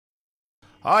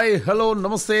Hi, hello,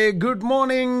 namaste, good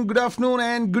morning, good afternoon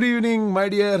and good evening, my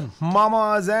dear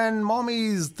mamas and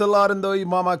mommies. తెల్లారిందో ఈ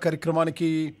మామా కార్యక్రమానికి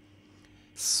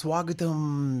స్వాగతం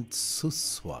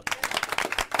సుస్వాగతం.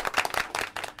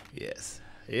 ఎస్,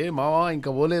 ఏ మామా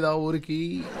ఇంకా పోలేదా ఊరికి?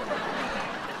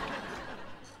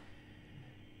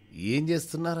 ఏం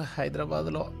చేస్తున్నారు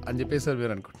హైదరాబాద్లో అని చెప్పేసి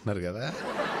మీరు అనుకుంటున్నారు కదా.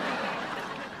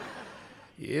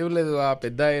 ఏం లేదు, ఆ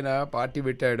పెద్ద ఆయన పార్టీ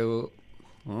పెట్టాడు.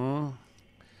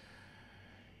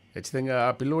 ఖచ్చితంగా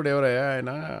ఆ పిల్లోడు ఎవరయ్యా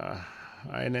ఆయన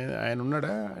ఆయన ఆయన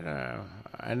ఉన్నాడా,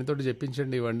 ఆయనతోటి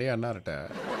చెప్పించండి ఇవ్వండి అన్నారట.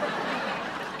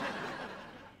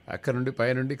 అక్కడ నుండి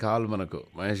పైనుండి కాల్ మనకు,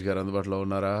 మహేష్ గారు అందుబాటులో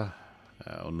ఉన్నారా?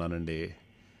 ఉన్నానండి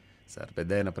సార్,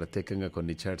 పెద్ద ఆయన ప్రత్యేకంగా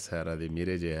కొన్ని ఇచ్చాడు సార్, అది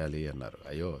మీరే చేయాలి అన్నారు.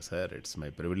 అయ్యో సార్, ఇట్స్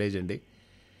మై ప్రివిలేజ్ అండి,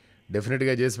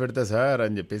 డెఫినెట్గా చేసి పెడతా సార్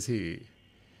అని చెప్పేసి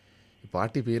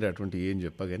పార్టీ పేరు అటువంటి ఏం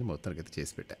చెప్పగానే మొత్తానికైతే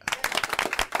చేసి పెట్టా.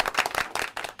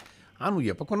 నువ్వు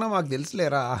చెప్పకున్నా మాకు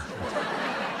తెలుసులేరా.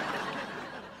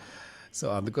 సో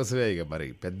అందుకోసమే ఇక మరి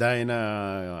పెద్ద ఆయన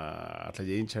అట్లా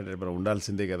చేయించాడు, మరి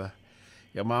ఉండాల్సిందే కదా.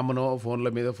 ఇక మా అమ్మనో ఫోన్ల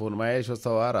మీద ఫోన్, మహేష్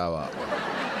వస్తావా రావా.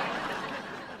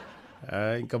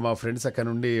 ఇంకా మా ఫ్రెండ్స్ అక్కడ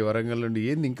నుండి వరంగల్ నుండి,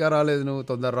 ఏంది ఇంకా రాలేదు నువ్వు,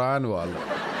 తొందర రా అని వాళ్ళు.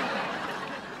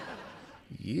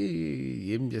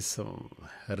 ఏం చేస్తాం,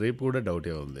 రేపు కూడా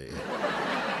డౌటే ఉంది.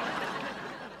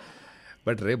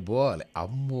 బట్ రేపు పోవాలి.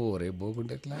 అమ్మో, రేపు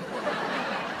పోకుంటే ఎట్లా.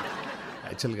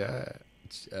 యాక్చువల్గా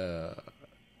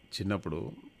చిన్నప్పుడు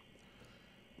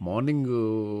మార్నింగ్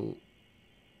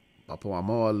పాపం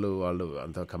అమ్మ వాళ్ళు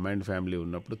అంత కమాండ్ ఫ్యామిలీ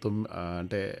ఉన్నప్పుడు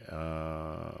అంటే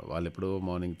వాళ్ళు ఎప్పుడో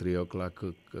మార్నింగ్ 3 o'clock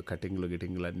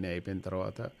కటింగ్లు అన్నీ అయిపోయిన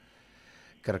తర్వాత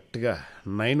కరెక్ట్గా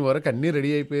 9 వరకు అన్నీ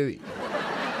రెడీ అయిపోయేది.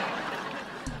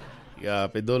 ఇక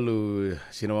పెద్దోళ్ళు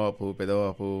చిన్నవాపు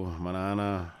పెద్దవాపు మా నాన్న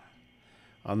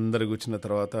అందరు కూర్చున్న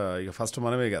తర్వాత ఇక ఫస్ట్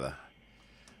మనమే కదా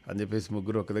అని చెప్పేసి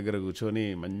ముగ్గురు ఒక దగ్గర కూర్చొని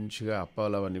మంచిగా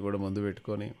అప్పాలు అవన్నీ కూడా ముందు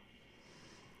పెట్టుకొని,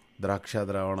 ద్రాక్ష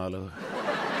ద్రావణాలు,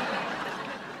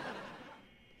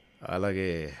 అలాగే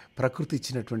ప్రకృతి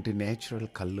ఇచ్చినటువంటి నేచురల్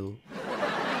కళ్ళు,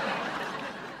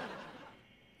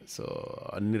 సో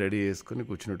అన్నీ రెడీ చేసుకొని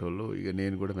కూర్చునేటోళ్ళు. ఇక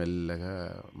నేను కూడా మెల్లగా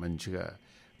మంచిగా,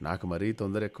 నాకు మరీ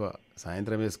తొందర ఎక్కువ,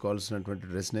 సాయంత్రం వేసుకోవాల్సినటువంటి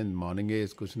డ్రెస్ నేను మార్నింగే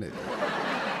వేసుకూర్చునేది.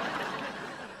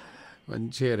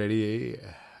 మంచిగా రెడీ అయ్యి,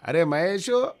 అరే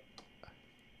మహేష్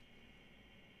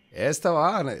వేస్తావా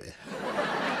అనేది.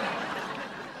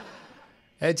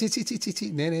 చిచి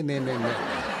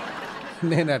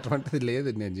నేను అటువంటిది లేదు,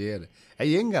 నేను చేయాలి.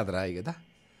 ఏం కాదురా కదా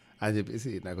అని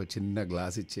చెప్పేసి నాకు చిన్న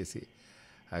గ్లాస్ ఇచ్చేసి,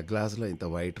 ఆ గ్లాసులో ఇంత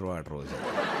వైట్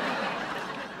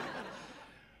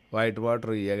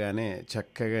వాటర్ ఇవ్వగానే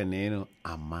చక్కగా నేను,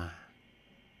 అమ్మా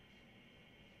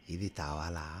ఇది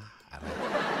తావాలా అలా.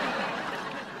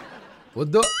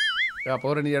 వద్దు, ఆ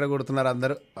పౌరని ఎడగొడుతున్నారు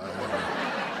అందరూ.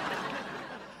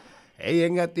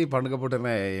 ఏం కాదు, పండుగ పూటన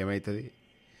ఏమవుతుంది.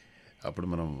 అప్పుడు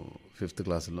మనం 5th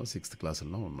క్లాసుల్లో 6th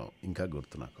క్లాసుల్లో ఉన్నాం, ఇంకా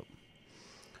గుర్తు నాకు.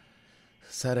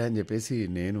 సరే అని చెప్పేసి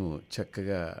నేను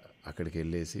చక్కగా అక్కడికి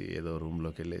వెళ్ళేసి, ఏదో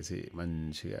రూమ్లోకి వెళ్ళేసి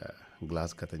మంచిగా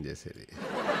గ్లాస్ కథం చేసేది.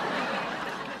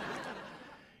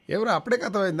 ఎవరు అప్పుడే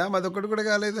కథమైందా, మాది ఒక్కటి కూడా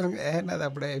కాలేదు, నాది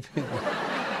అప్పుడే అయిపోయింది.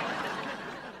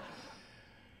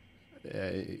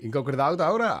 ఇంకొకటి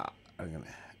తాగుతావురా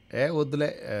అనగానే,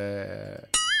 వద్దులే,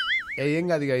 ఏం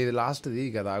కాదు ఇక ఇది లాస్ట్ది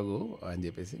ఇక తాగు అని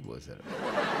చెప్పేసి పోసారు.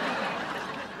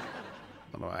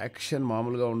 మనం యాక్షన్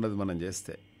మామూలుగా ఉండదు, మనం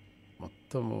చేస్తే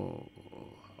మొత్తము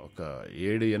ఒక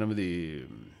 7-8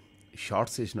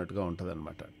 షార్ట్స్ వేసినట్టుగా ఉంటుంది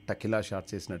అనమాట. టకిలా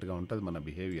షార్ట్స్ వేసినట్టుగా ఉంటుంది మన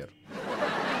బిహేవియర్.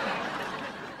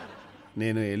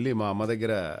 నేను వెళ్ళి మా అమ్మ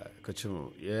దగ్గర కొంచెం,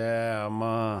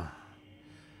 అమ్మా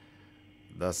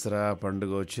దసరా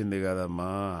పండుగ వచ్చింది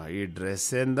కదమ్మా, ఈ డ్రెస్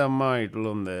ఏందమ్మా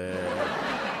ఇట్లుందే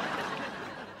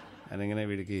అనగానే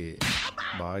వీడికి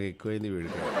బాగా ఎక్కువైంది.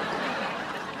 వీడికి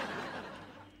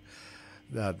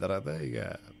దాని తర్వాత ఇక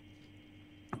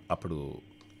అప్పుడు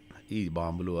ఈ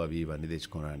బాంబులు అవి ఇవన్నీ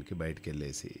తెచ్చుకోవడానికి బయటికి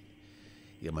వెళ్ళేసి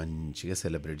ఇక మంచిగా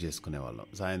సెలబ్రేట్ చేసుకునేవాళ్ళం.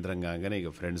 సాయంత్రం కాగానే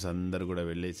ఇక ఫ్రెండ్స్ అందరు కూడా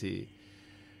వెళ్ళేసి,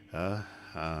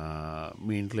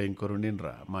 మీ ఇంట్లో ఇంకో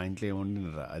వండినరా, మా ఇంట్లో ఏం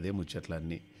వండినరా, అదే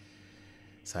ముచ్చట్లన్నీ.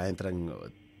 సాయంత్రం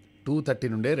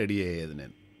 2:30 నుండే రెడీ అయ్యేది.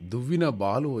 నేను దువ్విన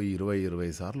బాలు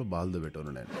 20 సార్లు బాల్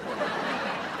దువ్వెట్టాను నేను.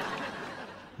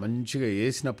 మంచిగా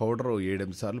వేసిన పౌడర్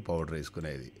 7 సార్లు పౌడర్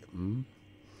వేసుకునేది.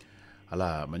 అలా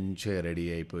మంచిగా రెడీ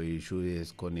అయిపోయి షూ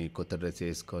వేసుకొని కొత్త డ్రెస్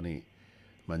వేసుకొని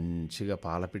మంచిగా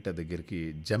పాలపిట్ట దగ్గరికి,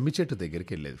 జమ్మి చెట్టు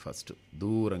దగ్గరికి వెళ్ళేది ఫస్ట్.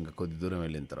 దూరంగా కొద్ది దూరం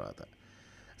వెళ్ళిన తర్వాత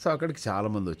సో అక్కడికి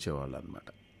చాలామంది వచ్చేవాళ్ళు అనమాట.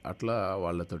 అట్లా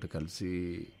వాళ్ళతోటి కలిసి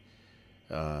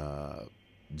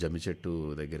జమ్మి చెట్టు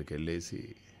దగ్గరికి వెళ్ళేసి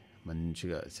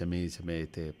మంచిగా శమీ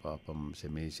అయితే పాపం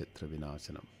శమీ శత్రు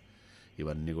వినాశనం,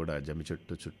 ఇవన్నీ కూడా జమ్మి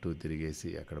చెట్టు చుట్టూ తిరిగేసి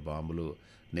అక్కడ బాంబులు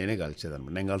నేనే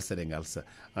కాల్చేదన్నమాట. నేను కాలుస్తా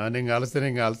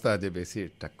అని చెప్పేసి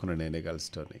టక్కున నేనే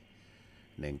కాల్చుకొని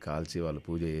నేను కాల్చి వాళ్ళు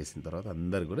పూజ చేసిన తర్వాత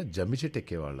అందరు కూడా జమ్మి చెట్టు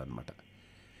ఎక్కేవాళ్ళు అనమాట.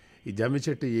 ఈ జమ్మి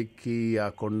చెట్టు ఎక్కి ఆ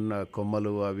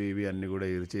కొమ్మలు అవి ఇవి అన్నీ కూడా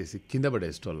ఇరిచేసి కింద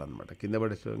పడేసేటోళ్ళు అనమాట. కింద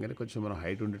పడేసేటోళ్ళం కానీ కొంచెం మనం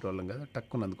హైట్ ఉండేటోళ్ళం కదా,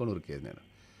 టక్కున అందుకొని ఉరికేది నేను.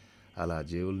 అలా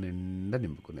జేబులు నిండా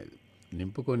నింపుకునేది.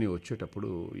 నింపుకొని వచ్చేటప్పుడు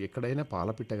ఎక్కడైనా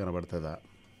పాలపిట్ట కనబడుతుందా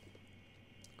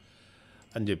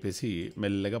అని చెప్పేసి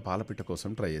మెల్లగా పాలపిట్ట కోసం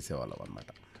ట్రై చేసేవాళ్ళం అనమాట.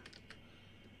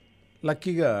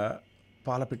 లక్కీగా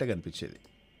పాలపిట్ట కనిపించేది.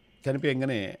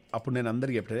 కనిపించగానే అప్పుడు నేను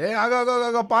అందరికీ చెప్పాను,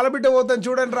 ఆగా పాలపిట్ట పోతాను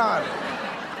చూడండి రా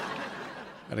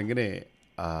అనగానే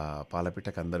ఆ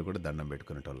పాలపిట్టకు అందరు కూడా దండం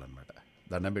పెట్టుకునేటోళ్ళు అనమాట.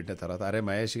 దండం పెట్టిన తర్వాత, అరే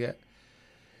మహేష్గా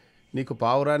నీకు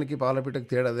పావురానికి పాలపిట్టకు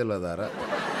తేడా తెలియదారా,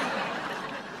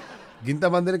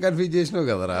 ఇంతమందిని కన్ఫ్యూజ్ చేసినావు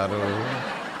కదరా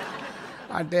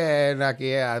అంటే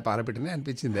నాకు అది పాలపిట్టనే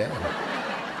అనిపించిందే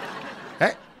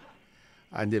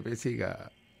అని చెప్పేసి ఇక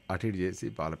అటు ఇటు చేసి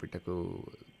పాలపిట్టకు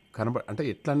అంటే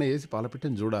ఎట్లన్నా చేసి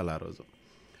పాలపిట్టని చూడాలి. ఆ రోజు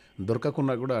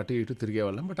దొరకకుండా కూడా అటు ఇటు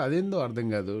తిరిగేవాళ్ళం. బట్ అదేందో అర్థం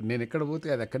కాదు, నేను ఎక్కడ పోతే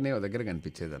అది ఎక్కడనే దగ్గర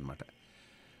కనిపించేది అనమాట.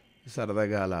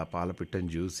 సరదాగా అలా పాలపిట్టని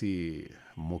చూసి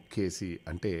మొక్కేసి,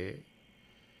 అంటే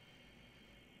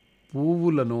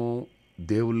పువ్వులను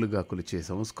దేవుళ్ళుగా కొలిచే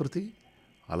సంస్కృతి,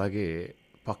 అలాగే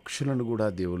పక్షులను కూడా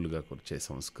దేవుళ్ళుగా కొలిచే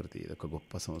సంస్కృతి, ఇది ఒక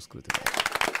గొప్ప సంస్కృతి.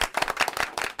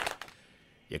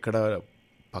 ఎక్కడ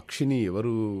పక్షిని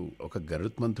ఎవరు, ఒక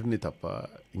గరుత్మంతుడిని తప్ప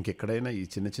ఇంకెక్కడైనా ఈ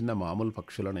చిన్న చిన్న మామూలు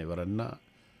పక్షులను ఎవరన్నా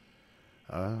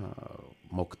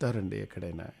మొక్కుతారండి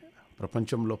ఎక్కడైనా?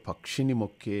 ప్రపంచంలో పక్షిని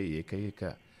మొక్కే ఏకైక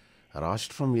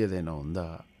రాష్ట్రం ఏదైనా ఉందా,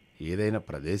 ఏదైనా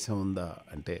ప్రదేశం ఉందా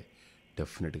అంటే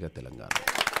డెఫినెట్గా తెలంగాణ.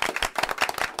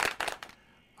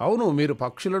 అవును, మీరు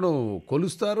పక్షులను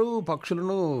కొలుస్తారు,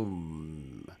 పక్షులను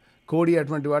కోడి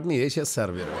అటువంటి వాటిని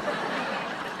వేసేస్తారు. మీరు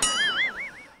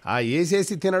ఆ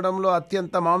వేసేసి తినడంలో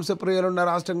అత్యంత మాంసప్రియులున్న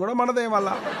రాష్ట్రం కూడా మనదే.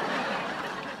 మళ్ళా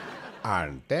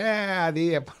అంటే అది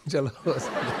ప్రపంచంలో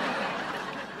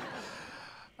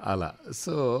అలా.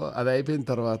 సో అది అయిపోయిన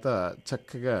తర్వాత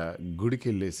చక్కగా గుడికి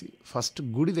వెళ్ళేసి ఫస్ట్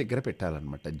గుడి దగ్గర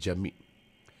పెట్టాలన్నమాట జమ్మి.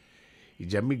 ఈ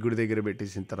జమ్మి గుడి దగ్గర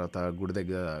పెట్టేసిన తర్వాత గుడి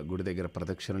దగ్గర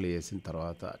ప్రదక్షిణలు వేసిన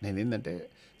తర్వాత నేనేంటంటే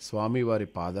స్వామివారి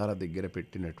పాదాల దగ్గర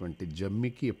పెట్టినటువంటి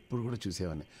జమ్మికి ఎప్పుడు కూడా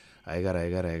చూసేవాడిని.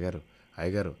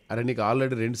 అయ్యగారు అరే నీకు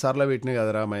ఆల్రెడీ 2 సార్లు పెట్టినా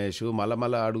కదరా మహేష్,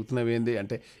 మళ్ళా అడుగుతున్నావేంది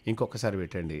అంటే ఇంకొకసారి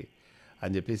పెట్టండి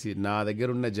అని చెప్పేసి నా దగ్గర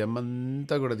ఉన్న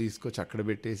జమ్మంతా కూడా తీసుకొచ్చి అక్కడ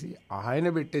పెట్టేసి ఆయన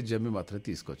పెట్టే జమ్మి మాత్రం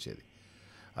తీసుకొచ్చేది.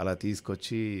 అలా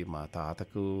తీసుకొచ్చి మా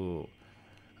తాతకు,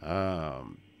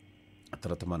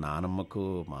 తర్వాత మా నానమ్మకు,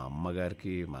 మా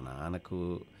అమ్మగారికి, మా నాన్నకు,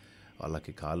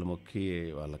 వాళ్ళకి కాలు మొక్కి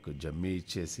వాళ్ళకు జమ్మి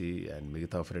ఇచ్చేసి అండ్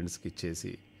మిగతా ఫ్రెండ్స్కి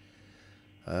ఇచ్చేసి,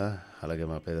 అలాగే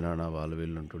మా పెదనాన్న వాళ్ళు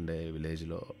వీళ్ళు ఉంటుండే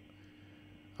విలేజ్లో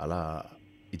అలా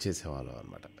ఇచ్చేసేవాళ్ళం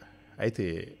అనమాట. అయితే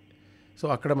సో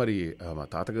అక్కడ మరి మా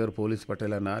తాతగారు పోలీస్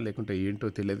పటేలనా లేకుంటే ఏంటో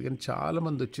తెలియదు కానీ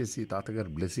చాలామంది వచ్చేసి తాతగారు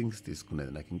బ్లెస్సింగ్స్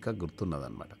తీసుకునేది నాకు ఇంకా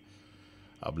గుర్తున్నదనమాట.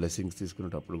 ఆ బ్లెస్సింగ్స్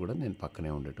తీసుకునేటప్పుడు కూడా నేను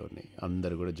పక్కనే ఉండేటోడిని.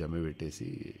 అందరు కూడా జమ్మి పెట్టేసి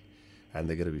ఆయన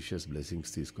దగ్గర విషెస్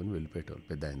బ్లెస్సింగ్స్ తీసుకొని వెళ్ళిపోయేటోళ్ళు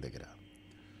పెద్ద ఆయన దగ్గర.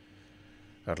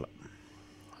 అట్లా.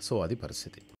 సో అది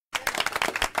పరిస్థితి.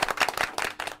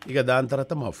 ఇక దాని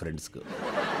తర్వాత మా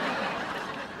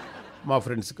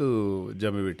ఫ్రెండ్స్కు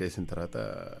జమ్మి పెట్టేసిన తర్వాత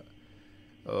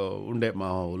ఉండే మా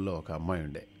ఊళ్ళో ఒక అమ్మాయి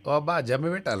ఉండే, ఓ అబ్బా జమ్మి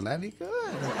పెట్టాలనా నీకు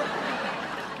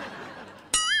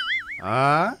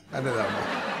అనేదమ్మా.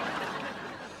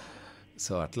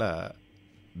 సో అట్లా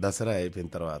దసరా అయిపోయిన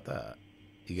తర్వాత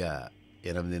ఇక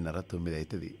 8:30, 9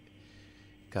 అవుతుంది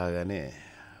కాగానే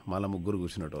మళ్ళీ ముగ్గురు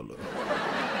కూర్చునేటోళ్ళు.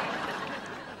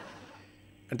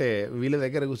 అంటే వీళ్ళ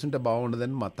దగ్గర కూర్చుంటే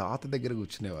బాగుండదని మా తాత దగ్గర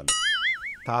కూర్చునేవాళ్ళు.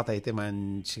 తాత అయితే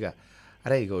మంచిగా,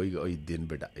 అరే ఇగో ఇది తిని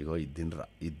బిడ్డ, ఇది తినరా,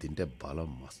 ఇది తింటే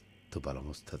మస్తు బలం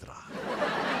వస్తుందిరా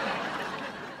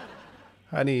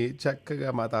అని చక్కగా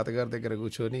మా తాతగారి దగ్గర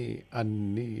కూర్చొని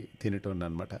అన్నీ తినేటోళ్ళు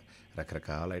అనమాట.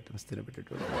 రకరకాల ఐటమ్స్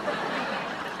తినబెట్టేటోళ్ళు.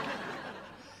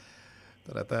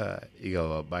 తర్వాత ఇక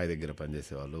బావి దగ్గర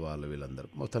పనిచేసేవాళ్ళు వాళ్ళు వీళ్ళందరూ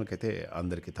మొత్తానికైతే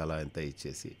అందరికీ తలా ఎంత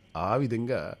ఇచ్చేసి ఆ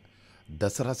విధంగా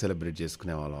దసరా సెలబ్రేట్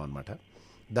చేసుకునే వాళ్ళం అనమాట.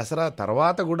 దసరా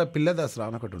తర్వాత కూడా పిల్ల దసరా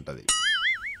అని ఒకటి ఉంటుంది.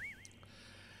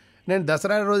 నేను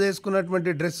దసరా రోజు వేసుకున్నటువంటి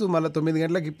డ్రెస్సు మళ్ళీ 9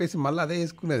 గంటలకు ఇప్పేసి మళ్ళీ అదే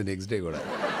వేసుకునేది నెక్స్ట్ డే కూడా.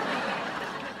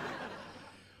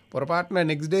 పొరపాటున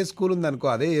నెక్స్ట్ డే స్కూల్ ఉందనుకో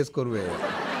అదే వేసుకొని పోయేది.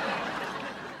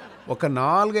 ఒక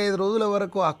 4-5 రోజుల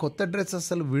వరకు ఆ కొత్త డ్రెస్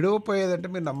అసలు విడవపోయేదంటే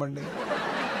మీరు నమ్మండి.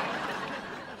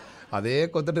 అదే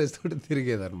కొత్త డ్రెస్ తోటి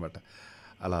తిరిగేదనమాట.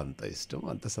 అలా అంత ఇష్టం,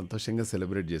 అంత సంతోషంగా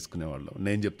సెలబ్రేట్ చేసుకునేవాళ్ళం.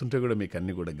 నేను చెప్తుంటే కూడా మీకు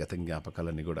అన్నీ కూడా గత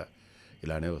జ్ఞాపకాలన్నీ కూడా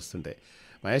ఇలానే వస్తుంటాయి.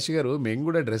 మహేష్ గారు మేము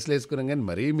కూడా డ్రెస్సులు వేసుకున్నాం కానీ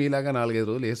మరీ మీలాగా 4-5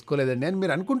 రోజులు వేసుకోలేదండి అని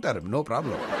మీరు అనుకుంటారు, నో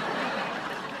ప్రాబ్లం.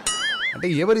 అంటే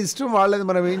ఎవరి ఇష్టం వాళ్ళది,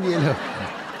 మనం ఏం చేయలేం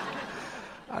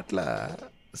అట్లా.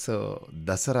 సో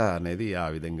దసరా అనేది ఆ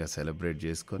విధంగా సెలబ్రేట్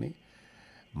చేసుకొని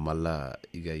మళ్ళా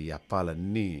ఇక ఈ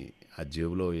అప్పాలన్నీ ఆ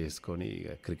జేబులో వేసుకొని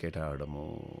ఇక క్రికెట్ ఆడము,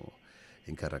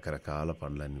 ఇంకా రకరకాల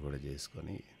పనులన్నీ కూడా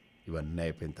చేసుకొని ఇవన్నీ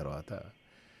అయిపోయిన తర్వాత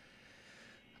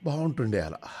బాగుంటుండే.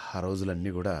 అలా ఆ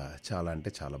రోజులన్నీ కూడా చాలా అంటే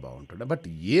చాలా బాగుంటుండే. బట్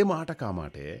ఏ మాట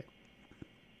కామాటే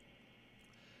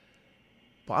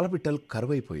పాలపిట్టలు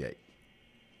కరువైపోయాయి.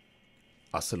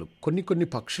 అసలు కొన్ని కొన్ని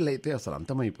పక్షులైతే అసలు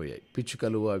అంతమైపోయాయి.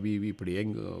 పిచ్చుకలు అవి ఇవి ఇప్పుడు ఏం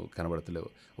కనబడతలేవు.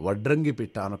 వడ్రంగి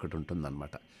పిట్ట అని ఒకటి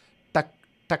ఉంటుందన్నమాట. టక్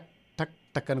టక్ టక్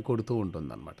టక్ అని కొడుతూ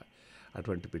ఉంటుందన్నమాట.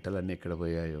 అటువంటి పిట్టలన్నీ ఎక్కడ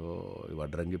పోయాయో, ఈ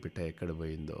వడ్రంగి పిట్ట ఎక్కడ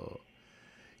పోయిందో,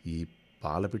 ఈ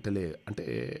పాలపిట్టలే అంటే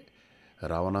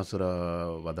రావణాసుర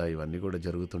వధ ఇవన్నీ కూడా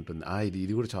జరుగుతుంటుంది.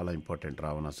 ఇది కూడా చాలా ఇంపార్టెంట్,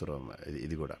 రావణాసురం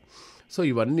ఇది కూడా. సో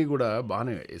ఇవన్నీ కూడా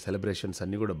బాగానే సెలబ్రేషన్స్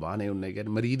అన్నీ కూడా బాగానే ఉన్నాయి. కానీ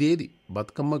మరి ఇదేది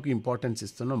బతుకమ్మకు ఇంపార్టెన్స్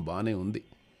ఇస్తున్నాం, బాగానే ఉంది.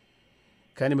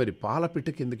 కానీ మరి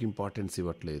పాలపిట్టకి ఎందుకు ఇంపార్టెన్స్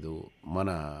ఇవ్వట్లేదు? మన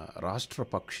రాష్ట్ర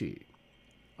పక్షి,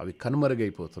 అవి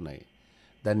కనుమరుగైపోతున్నాయి.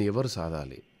 దాన్ని ఎవరు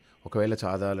సాధాలి? ఒకవేళ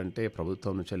సాధాలంటే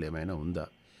ప్రభుత్వం నుంచి ఏమైనా ఉందా?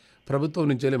 ప్రభుత్వం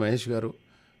నుంచి మహేష్ గారు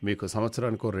మీకు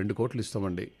సంవత్సరానికి 2 కోట్లు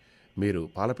ఇస్తామండి, మీరు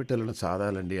పాలపిట్టలను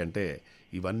సాధాలండి అంటే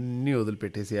ఇవన్నీ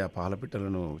వదిలిపెట్టేసి ఆ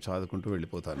పాలపిట్టలను చదువుకుంటూ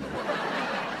వెళ్ళిపోతాను.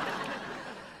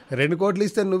 2 కోట్లు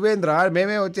ఇస్తే నువ్వేంద్రా,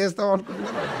 మేమే వచ్చేస్తాం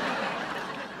అనుకుంటున్నాను.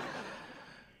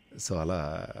 సో అలా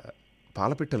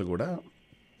పాలపిట్టలు కూడా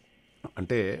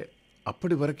అంటే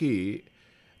అప్పటి వరకు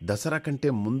దసరా కంటే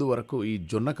ముందు వరకు ఈ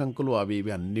జొన్న కంకులు అవి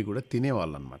ఇవి అన్నీ కూడా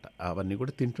తినేవాళ్ళు అనమాట. అవన్నీ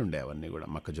కూడా తింటుండే, అవన్నీ కూడా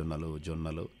మొక్కజొన్నలు,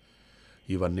 జొన్నలు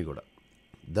ఇవన్నీ కూడా.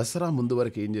 దసరా ముందు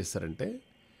వరకు ఏం చేస్తారంటే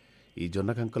ఈ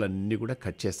జొన్న కంకులు అన్నీ కూడా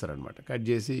కట్ చేస్తారనమాట. కట్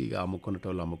చేసి ఇక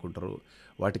అమ్ముకునేటోళ్ళు అమ్ముకుంటారు.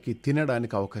 వాటికి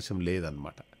తినడానికి అవకాశం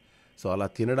లేదనమాట. సో అలా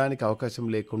తినడానికి అవకాశం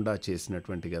లేకుండా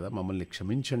చేసినటువంటి కదా, మమ్మల్ని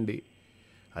క్షమించండి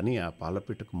అని ఆ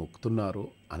పాలపిట్టకు మొక్కుతున్నారు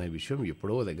అనే విషయం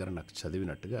ఎప్పుడో దగ్గర నాకు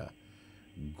చదివినట్టుగా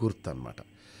గుర్తు అనమాట.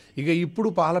 ఇక ఇప్పుడు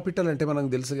పాలపిట్టలు అంటే మనకు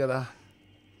తెలుసు కదా,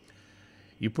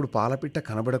 ఇప్పుడు పాలపిట్ట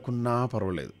కనబడకున్నా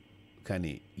పర్వాలేదు,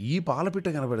 కానీ ఈ పాలపిట్ట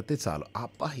కనబడితే చాలు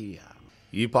అబ్బయ్య.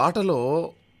 ఈ పాటలో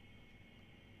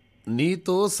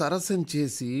నీతో సరసం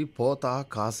చేసి పోతా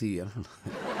కాశీ అని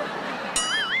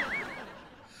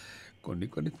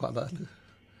కొన్ని పదాలు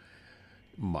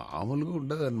మామూలుగా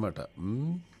ఉండదు అనమాట.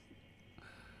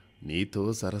 నీతో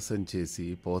సరసం చేసి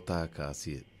పోతా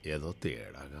కాశీ, ఏదో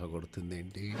తేడాగా కొడుతుంది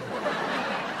ఏంటి?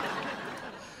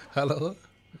 హలో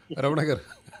రమణ గారు,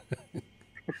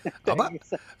 అబ్బా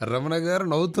రమణ గారు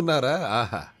నవ్వుతున్నారా?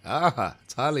 ఆహా ఆహా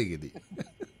చాలా ఇది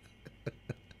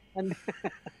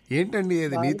ఏంటండి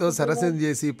అది నీతో సరసం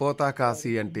చేసి పోతా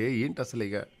కాశీ అంటే ఏంటి అసలు?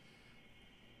 ఇక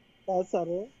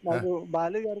సార్ నాకు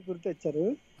బాలు గారు గుర్తొచ్చారు.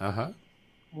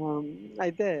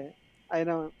 అయితే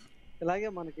ఆయన ఇలాగే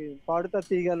మనకి పాడుతా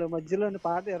తీగలు మధ్యలోని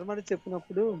పాట ఎరమని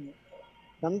చెప్పినప్పుడు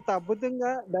అంత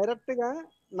అద్భుతంగా డైరెక్ట్ గా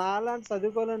నాలాంటి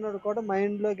చదువుకోలేనాడు కూడా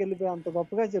మైండ్ లోకి వెళ్ళిపోయి అంత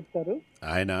గొప్పగా చెప్తారు.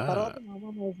 ఆయన తర్వాత మామా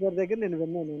మహేష్ గారి దగ్గర నేను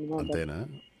విన్నాను అనమాట. అంతేనా?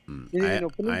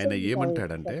 ఆయన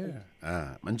ఏమంటాడంటే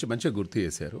మంచిగా గుర్తు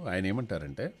చేశారు. ఆయన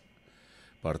ఏమంటారంటే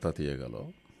పాడుతా తీయగలో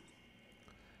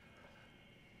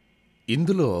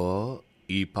ఇందులో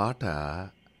ఈ పాట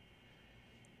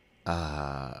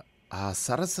ఆ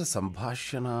సరస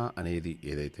సంభాషణ అనేది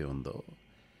ఏదైతే ఉందో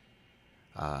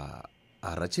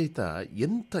ఆ రచయిత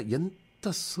ఎంత ఎంత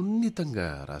సున్నితంగా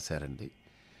రాశారండి.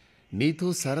 నీతో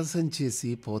సరసం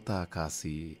చేసి పోతా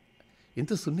కాశీ,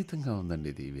 ఎంత సున్నితంగా ఉందండి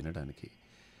ఇది వినడానికి.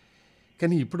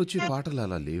 కానీ ఇప్పుడు వచ్చే పాటలు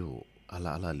అలా లేవు,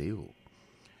 అలా లేవు.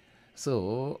 సో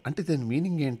అంటే దాని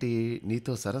మీనింగ్ ఏంటి?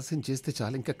 నీతో సరసం చేస్తే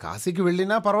చాలు, ఇంకా కాశీకి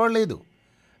వెళ్ళినా పర్వాలేదు.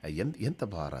 ఎంత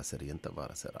బాగా రాశారు, ఎంత బాగా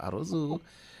రాశారు. ఆ రోజు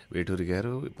వేటూరి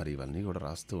గారు మరి ఇవన్నీ కూడా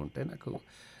రాస్తూ ఉంటే నాకు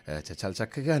చాలా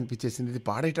చక్కగా అనిపించేసింది. ఇది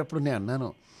పాడేటప్పుడు నేను అన్నాను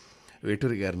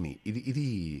వేటూరి గారిని, ఇది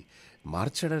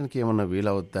మార్చడానికి ఏమన్నా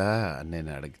వీలవుద్దా అని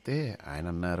నేను అడిగితే ఆయన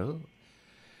అన్నారు,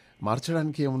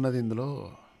 మార్చడానికి ఏమున్నది ఇందులో,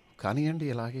 కానివ్వండి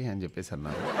ఇలాగే అని చెప్పేసి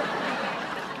అన్నారు.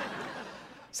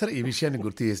 సరే, ఈ విషయాన్ని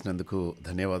గుర్తు చేసినందుకు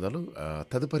ధన్యవాదాలు.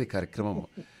 తదుపరి కార్యక్రమం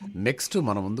నెక్స్ట్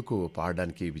మన ముందుకు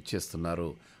పాడడానికి విచ్చేస్తున్నారు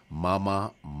మామా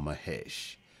మహేష్.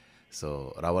 సో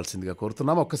రావాల్సిందిగా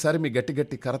కోరుతున్నాం. ఒక్కసారి మీ గట్టి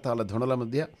గట్టి కరతాల ధ్వనుల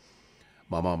మధ్య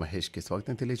మామా మహేష్కి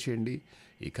స్వాగతం తెలియచేయండి.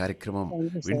 ఈ కార్యక్రమం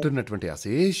వింటున్నటువంటి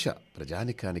అశేష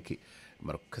ప్రజానికానికి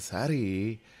మరొక్కసారి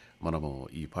మనము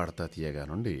ఈ పాడతా తీయగా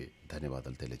నుండి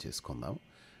ధన్యవాదాలు తెలియజేసుకుందాం.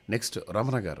 నెక్స్ట్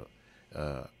రమణ గారు.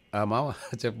 మామ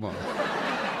చెప్పు మామ.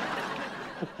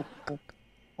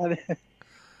 అదే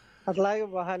అట్లాగే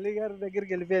బాలి గారి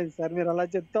దగ్గరికి వెళ్ళిపోయింది సార్. మీరు అలా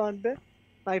చెప్తా ఉంటే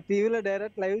నాకు టీవీలో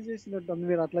డైరెక్ట్ లైవ్ చూసినట్టు ఉంది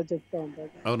మీరు అట్లా చెప్తా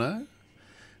ఉంటారు. అవునా?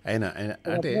 ఆయన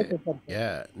అంటే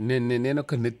నేను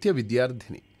ఒక నిత్య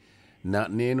విద్యార్థిని.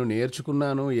 నేను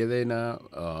నేర్చుకున్నాను ఏదైనా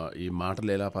ఈ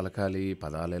మాటలు ఎలా పలకాలి,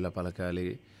 పదాలు ఎలా పలకాలి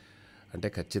అంటే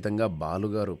ఖచ్చితంగా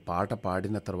బాలుగారు పాట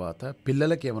పాడిన తర్వాత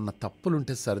పిల్లలకి ఏమన్నా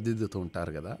తప్పులుంటే సరిదిద్దుతూ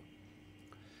ఉంటారు కదా.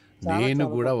 చాలా నేను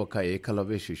చాలా కూడా ఒక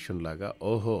ఏకలవ్య శిష్యునిలాగా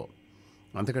ఓహో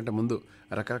అంతకంటే ముందు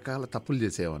రకరకాల తప్పులు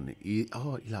చేసేవాడిని.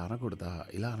 ఇలా అనకూడదా,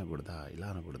 ఇలా అనకూడదా, ఇలా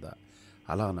అనకూడదా,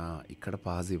 అలానా, ఇక్కడ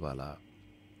పాజ్ ఇవ్వాలా,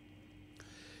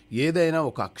 ఏదైనా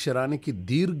ఒక అక్షరానికి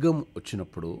దీర్ఘం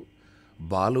వచ్చినప్పుడు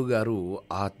బాలుగారు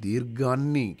ఆ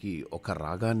దీర్ఘానికి ఒక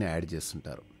రాగాన్ని యాడ్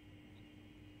చేస్తుంటారు.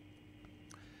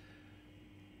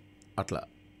 అట్లా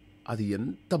అది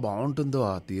ఎంత బాగుంటుందో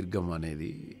ఆ దీర్ఘం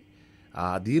అనేది, ఆ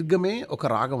దీర్ఘమే ఒక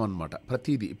రాగం అన్నమాట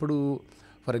ప్రతిదీ. ఇప్పుడు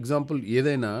ఫర్ ఎగ్జాంపుల్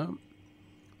ఏదైనా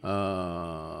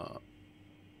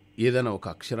ఒక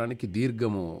అక్షరానికి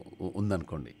దీర్ఘము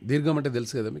ఉందనుకోండి. దీర్ఘం అంటే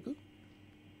తెలుసు కదా మీకు.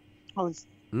 అవును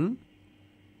సార్. ఉమ్?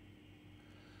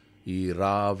 ఈ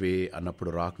రావే అన్నప్పుడు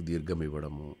రాకు దీర్ఘం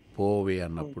ఇవ్వడము, పోవే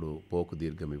అన్నప్పుడు పోకు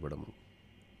దీర్ఘం ఇవ్వడము.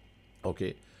 ఓకే,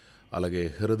 అలాగే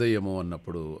హృదయము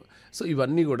అన్నప్పుడు. సో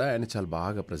ఇవన్నీ కూడా ఆయన చాలా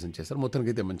బాగా ప్రజెంట్ చేశారు.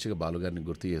 మొత్తానికైతే మంచిగా బాలుగారిని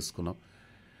గుర్తు చేసుకున్నాం.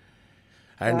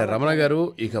 అండ్ రమణ గారు,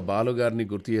 ఇక బాలుగారిని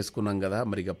గుర్తు చేసుకున్నాం కదా,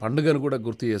 మరి ఇక పండుగను కూడా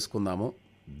గుర్తు చేసుకుందాము.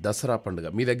 దసరా పండుగ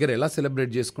మీ దగ్గర ఎలా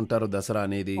సెలబ్రేట్ చేసుకుంటారో దసరా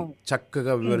అనేది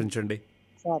చక్కగా వివరించండి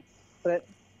సార్.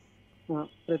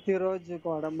 ప్రతిరోజు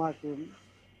కూడా మాకు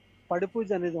పడి పూజ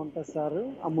అనేది ఉంటుంది సార్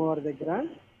అమ్మవారి దగ్గర.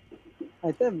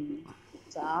 అయితే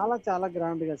చాలా చాలా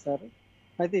గ్రాండ్గా సార్.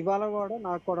 అయితే ఇవాళ కూడా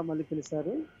నాకు కూడా మళ్ళీ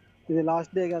పిలిచారు. ఇది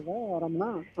లాస్ట్ డే కదా రమణ,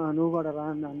 నువ్వు కూడా రా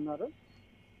అని అన్నారు.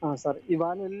 సార్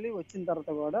ఇవాళ వెళ్ళి వచ్చిన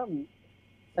తర్వాత కూడా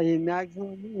అవి మ్యాక్సిమం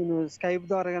నేను స్కైప్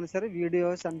ద్వారా కానీ సరే వీడియో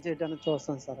సెండ్ చేయడానికి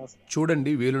చూస్తాను సార్. అసలు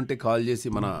చూడండి, వీలుంటే కాల్ చేసి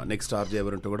మన నెక్స్ట్ ఆర్జే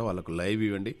ఎవరుంటే కూడా వాళ్ళకు లైవ్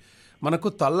ఇవ్వండి. మనకు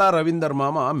తల్లా రవీందర్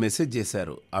మామ మెసేజ్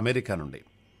చేశారు అమెరికా నుండి.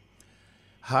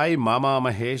 హాయ్ మామా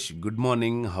Mahesh, good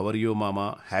morning, how are you మామా,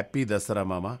 హ్యాపీ దసరా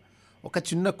మామ. ఒక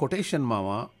చిన్న కొటేషన్ మామ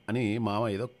అని మామ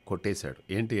ఏదో కొట్టేశాడు.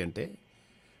 ఏంటి అంటే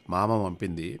మామ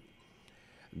పంపింది,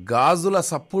 గాజుల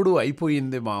సప్పుడు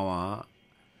అయిపోయింది మామ,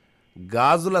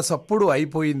 గాజుల సప్పుడు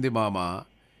అయిపోయింది మామ,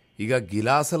 ఇక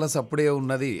గిలాసుల సప్పుడే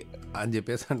ఉన్నది అని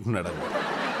చెప్పేసి అంటున్నాడు.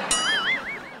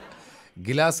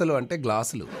 గిలాసులు అంటే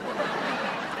గ్లాసులు.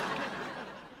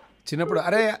 చిన్నప్పుడు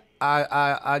అరే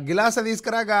ఆ గిలాస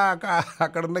తీసుకురాగా,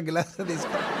 అక్కడున్న గిలాస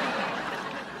తీసుకురా.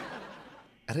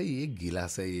 అరే ఏ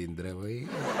గిలాస ఏంద్రపోయి,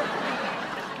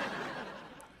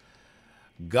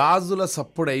 గాజుల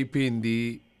సప్పుడు అయిపోయింది,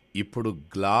 ఇప్పుడు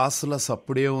గ్లాసుల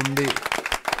సప్పుడే ఉంది.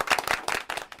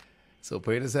 సో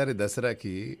పోయినసారి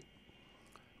దసరాకి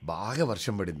బాగా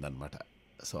వర్షం పడింది అనమాట.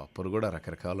 సో అప్పుడు కూడా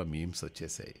రకరకాల మీమ్స్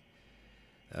వచ్చేసాయి.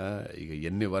 ఇక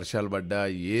ఎన్ని వర్షాలు పడ్డా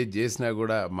ఏ చేసినా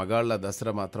కూడా మగాళ్ళ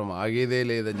దసరా మాత్రం ఆగేదే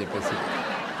లేదని చెప్పేసి.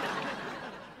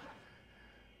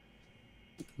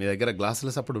 మీ దగ్గర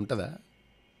గ్లాసుల సప్పుడు ఉంటుందా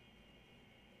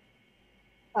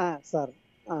సార్?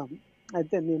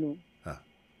 అయితే నేను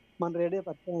మన రేడియో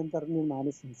పరిచయం తర్వాత నేను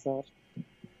మానేస్తాను సార్.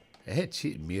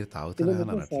 మీరు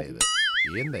తాగుతున్నారని అనట్లేదు.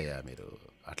 ఏందయ్యా మీరు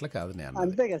అట్లా కాదు.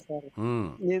 అంతే కదా సార్.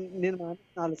 నేను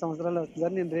 4 సంవత్సరాలు అవుతుంది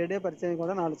సార్. నేను రేడియో పరిచయం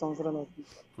కూడా 4 సంవత్సరాలు అవుతుంది.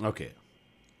 ఓకే,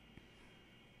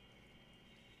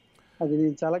 అది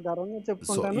నేను చాలా గర్వంగా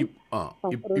చెప్పుకుంటాను.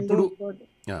 ఇప్పుడు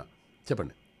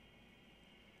చెప్పండి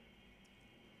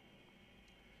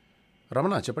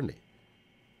రమణ, చెప్పండి.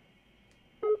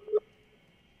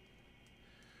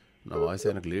 నా వాయిస్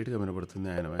ఆయనకు లేట్గా వినబడుతుంది,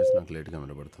 ఆయన వాయిస్ నాకు లేట్గా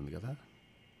వినబడుతుంది కదా.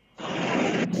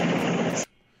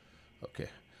 ఓకే,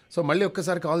 సో మళ్ళీ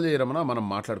ఒక్కసారి కాల్ చేయరమన్నా, మనం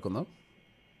మాట్లాడుకుందాం.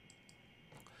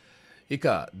 ఇక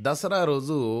దసరా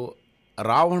రోజు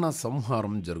రావణ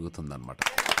సంహారం జరుగుతుందన్నమాట.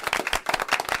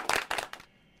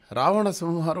 రావణ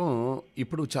సంహారం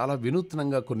ఇప్పుడు చాలా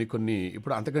వినూత్నంగా కొన్ని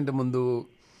ఇప్పుడు అంతకంటే ముందు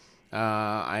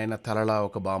ఆయన తలలో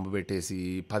ఒక బాంబు పెట్టేసి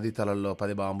 10 తలల్లో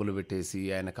 10 బాంబులు పెట్టేసి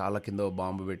ఆయన కాళ్ళ కింద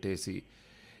బాంబు పెట్టేసి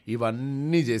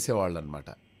ఇవన్నీ చేసేవాళ్ళు అనమాట.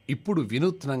 ఇప్పుడు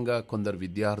వినూత్నంగా కొందరు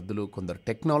విద్యార్థులు, కొందరు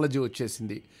టెక్నాలజీ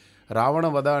వచ్చేసింది. రావణ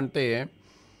వధ అంటే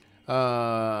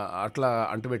అట్లా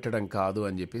అంటుపెట్టడం కాదు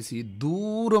అని చెప్పేసి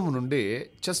దూరం నుండే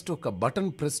జస్ట్ ఒక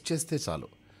బటన్ ప్రెస్ చేస్తే చాలు,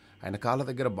 ఆయన కాళ్ళ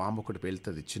దగ్గర బాంబు ఒకటి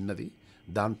పేలుతుంది చిన్నది.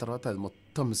 దాని తర్వాత అది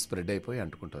మొత్తం స్ప్రెడ్ అయిపోయి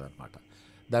అంటుకుంటుంది అనమాట.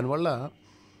 దానివల్ల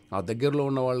ఆ దగ్గరలో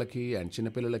ఉన్న వాళ్ళకి అండ్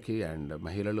చిన్నపిల్లలకి అండ్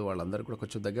మహిళలు వాళ్ళందరూ కూడా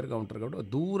కొంచెం దగ్గరగా ఉంటారు కాబట్టి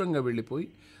దూరంగా వెళ్ళిపోయి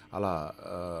అలా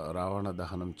రావణ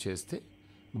దహనం చేస్తే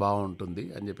బాగుంటుంది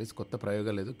అని చెప్పేసి కొత్త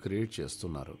ప్రయోగాలు ఏదో క్రియేట్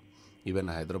చేస్తున్నారు. ఈవెన్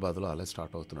హైదరాబాద్లో అలా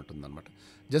స్టార్ట్ అవుతున్నట్టుంది అనమాట.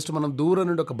 జస్ట్ మనం దూరం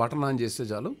నుండి ఒక బటన్ ఆన్ చేస్తే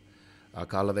చాలు, ఆ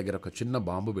కాళ్ళ దగ్గర ఒక చిన్న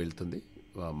బాంబు వెళ్తుంది.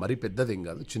 మరీ పెద్దది ఏం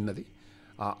కాదు, చిన్నది.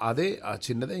 ఆ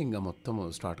చిన్నదే ఇంకా మొత్తం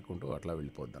స్టార్ట్ కుంటూ అట్లా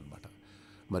వెళ్ళిపోద్ది అనమాట.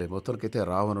 మరి మొత్తానికైతే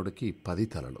రావణుడికి 10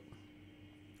 తలలు.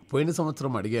 పోయిన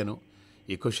సంవత్సరం అడిగాను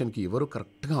ఈ క్వశ్చన్కి, ఎవరు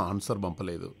కరెక్ట్గా ఆన్సర్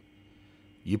పంపలేదు.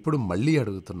 ఇప్పుడు మళ్ళీ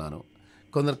అడుగుతున్నాను,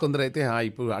 కొందరు అయితే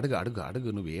ఇప్పుడు అడుగు అడుగు అడుగు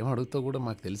నువ్వేం అడుగుతావు కూడా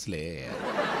మాకు తెలుసులే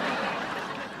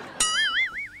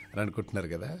అని అనుకుంటున్నారు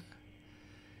కదా.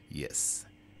 ఎస్,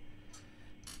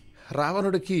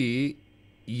 రావణుడికి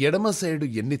ఎడమ సైడు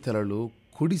ఎన్ని తలలు,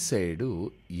 కుడి సైడు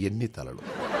ఎన్ని తలలు?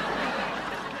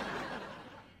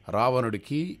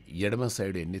 రావణుడికి ఎడమ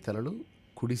సైడు ఎన్ని తలలు,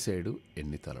 కుడి సైడు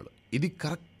ఎన్ని తలలు? ఇది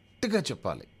కరెక్ట్గా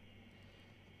చెప్పాలి.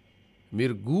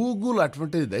 మీరు గూగుల్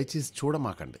అటువంటిది దయచేసి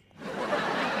చూడమాకండి.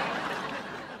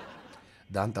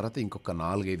 దాని తర్వాత ఇంకొక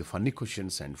 4-5 funny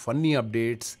questions and funny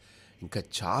updates ఇంకా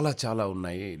చాలా చాలా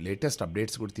ఉన్నాయి. లేటెస్ట్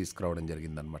అప్డేట్స్ కూడా తీసుకురావడం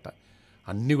జరిగిందనమాట.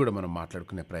 అన్నీ కూడా మనం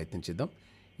మాట్లాడుకునే ప్రయత్నం చేద్దాం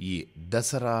ఈ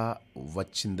దసరా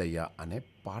వచ్చిందయ్యా అనే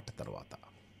పాట తర్వాత.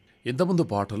 ఇంతకుముందు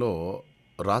పాటలో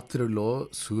రాత్రిలో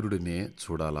సూర్యుడినే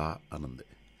చూడాలా అనుంది.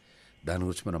 దాని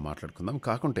గురించి మనం మాట్లాడుకుందాం.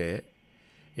 కాకుంటే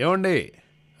ఏమండి,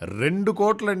 2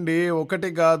 కోట్లండి, 1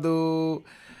 కాదు,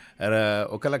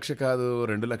 1 లక్ష కాదు,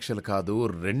 2 లక్షలు కాదు,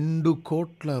 2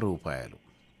 కోట్ల రూపాయలు.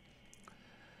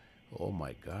 Oh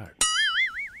my God,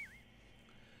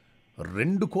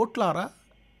 2 కోట్లారా?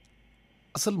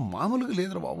 అసలు మామూలుగా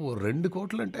లేదురా బాబు. 2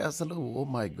 కోట్లు అంటే అసలు ఓ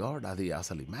మై గాడ్, అది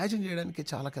అసలు ఇమాజిన్ చేయడానికి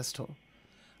చాలా కష్టం.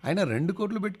 అయినా 2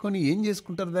 కోట్లు పెట్టుకొని ఏం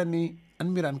చేసుకుంటారు దాన్ని అని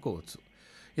మీరు అనుకోవచ్చు.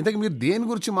 ఇంతకు మీరు దేని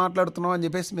గురించి మాట్లాడుతున్నాం అని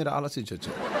చెప్పేసి మీరు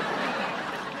ఆలోచించవచ్చు.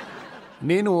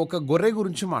 నేను ఒక గొర్రె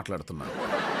గురించి మాట్లాడుతున్నాను.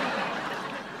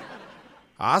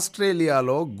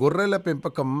 ఆస్ట్రేలియాలో గొర్రెల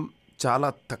పెంపకం చాలా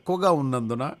తక్కువగా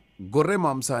ఉన్నందున గొర్రె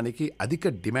మాంసానికి అధిక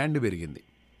డిమాండ్ పెరిగింది.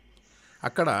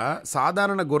 అక్కడ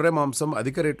సాధారణ గొర్రె మాంసం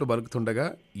అధిక రేట్లు బలుకుతుండగా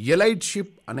ఎలైట్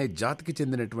షీప్ అనే జాతికి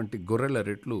చెందినటువంటి గొర్రెల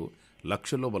రేట్లు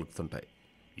లక్షల్లో బలుకుతుంటాయి.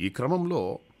 ఈ క్రమంలో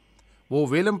ఓ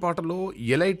వేలం పాటలో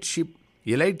ఎలైట్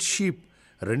షీప్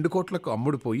 2 కోట్లకు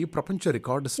అమ్ముడుపోయి ప్రపంచ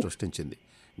రికార్డు సృష్టించింది.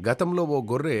 గతంలో ఓ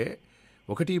గొర్రె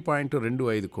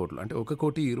 1.25 కోట్లు అంటే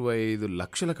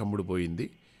 1,25,00,000 అమ్ముడుపోయింది.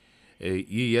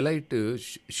 ఈ ఎలైట్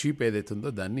షీప్ ఏదైతుందో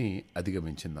దాన్ని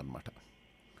అధిగమించిందనమాట.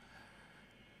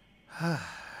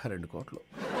 2 కోట్లు.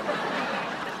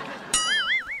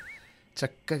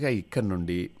 చక్కగా ఇక్కడి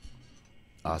నుండి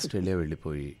ఆస్ట్రేలియా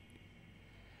వెళ్ళిపోయి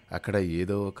అక్కడ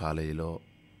ఏదో కాలేజీలో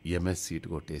ఎంఎస్ సీట్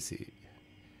కొట్టేసి,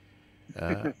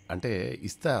 అంటే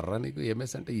ఇస్తారా నీకు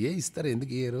ఎంఎస్ అంటే? ఇస్తారు,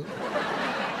 ఎందుకు ఇయ్యరు?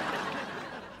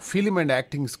 ఫిలిం అండ్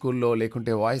యాక్టింగ్ స్కూల్లో,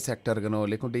 లేకుంటే వాయిస్ యాక్టర్గానో,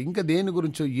 లేకుంటే ఇంకా దేని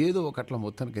గురించో ఏదో ఒకట్ల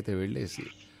మొత్తానికైతే వెళ్ళేసి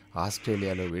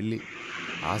ఆస్ట్రేలియాలో వెళ్ళి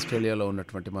ఆస్ట్రేలియాలో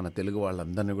ఉన్నటువంటి మన తెలుగు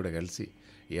వాళ్ళందరినీ కూడా కలిసి,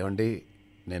 ఏమండి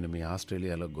నేను మీ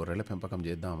ఆస్ట్రేలియాలో గొర్రెల పెంపకం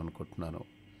చేద్దాం అనుకుంటున్నాను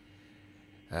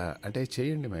అంటే,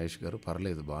 చేయండి మహేష్ గారు,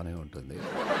 పర్లేదు, బాగానే ఉంటుంది,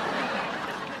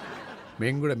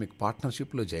 మేము కూడా మీకు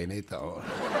పార్ట్నర్షిప్లో జాయిన్ అవుతాం.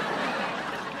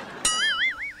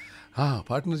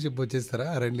 పార్ట్నర్షిప్ వచ్చేస్తారా,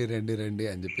 రండి రండి రండి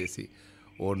అని చెప్పేసి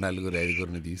ఓ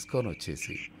 4-5 తీసుకొని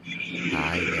వచ్చేసి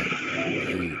హాయిగా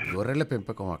ఈ గొర్రెల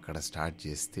పెంపకం అక్కడ స్టార్ట్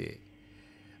చేస్తే,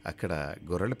 అక్కడ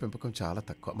గొర్రెల పెంపకం చాలా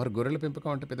తక్కువ. మరి గొర్రెల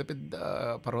పెంపకం అంటే పెద్ద పెద్ద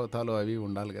పర్వతాలు అవి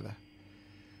ఉండాలి కదా.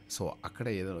 సో అక్కడ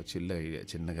ఏదో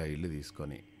చిన్నగా ఇల్లు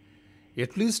తీసుకొని,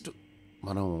 అట్లీస్ట్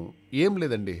మనం ఏం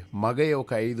లేదండి, మగయ్య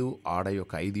ఒక 5, ఆడయ్య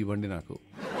ఒక 5 ఇవ్వండి నాకు,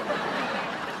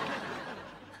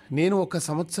 నేను 1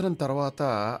 సంవత్సరం తర్వాత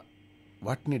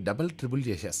వాటిని డబల్ ట్రిబుల్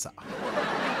చేసేస్తా.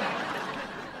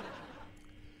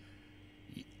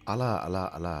 అలా అలా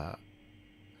అలా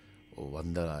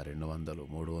 100, 200,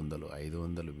 300,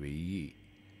 500,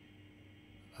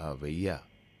 1000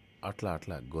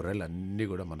 అట్లా గొర్రెలన్నీ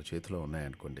కూడా మన చేతిలో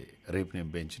ఉన్నాయనుకోండి. రేపు నేను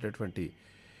పెంచినటువంటి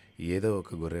ఏదో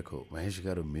ఒక గొర్రెకు మహేష్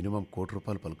గారు మినిమం ₹1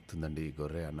 కోటి పలుకుతుందండి ఈ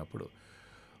గొర్రె అన్నప్పుడు,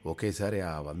 ఒకేసారి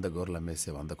ఆ 100 గొర్రెలు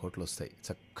అమ్మేస్తే 100 కోట్లు వస్తాయి.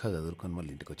 చక్కగా చదువుకొని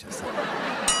మళ్ళీ ఇంటికి వచ్చేస్తాయి.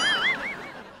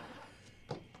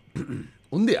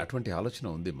 ఉంది, అటువంటి ఆలోచన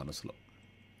ఉంది మనసులో.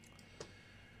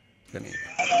 కానీ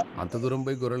అంత దూరం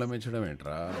పోయి గొర్రెలు అమ్మేయడం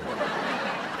ఏంట్రా?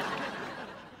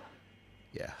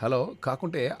 హలో,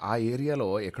 కాకుంటే ఆ ఏరియాలో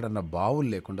ఎక్కడన్నా బావులు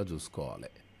లేకుండా చూసుకోవాలి.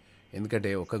 ఎందుకంటే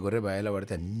ఒక గొర్రె బాయిలో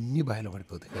పడితే అన్ని బాయిలో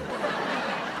పడిపోతాయి.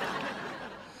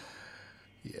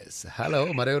 ఎస్, హలో,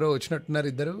 మరెవరో వచ్చినట్టున్నారు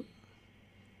ఇద్దరు.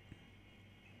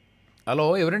 హలో,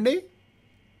 ఎవరండి?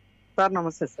 సార్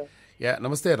నమస్తే సార్.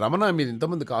 నమస్తే రమణ, మీరు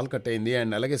ఇంతకుముందు కాల్ కట్ అయింది.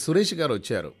 అండ్ అలాగే సురేష్ గారు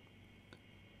వచ్చారు.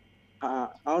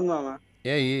 అవును మామ.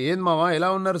 ఏంది మామ, ఎలా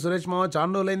ఉన్నారు సురేష్ మామ?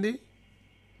 చాలా రోజులైంది.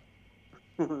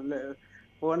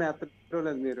 ఫోన్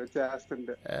ఎత్తలేదు మీరు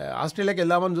చేస్తుంటే. ఆస్ట్రేలియాకి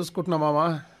వెళ్దామని చూసుకుంటున్నా మామ.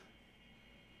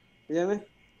 ఏమి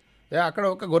అక్కడ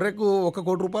ఒక గొర్రెకు ₹1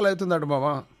 కోటి అవుతుందట మామ.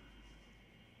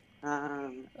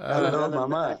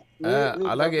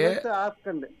 అలాగే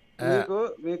ఆపకండి. మీకు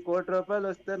 ₹1 కోటి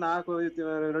వస్తే నాకు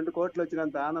 2 కోట్లు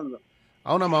వచ్చినంత ఆనందం.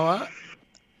 అవునా మామ?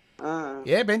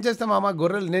 పెంచేస్తా మామ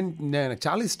గొర్రెలు. నేను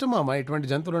చాలా ఇష్టం మామ ఇటువంటి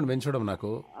జంతువులను పెంచడం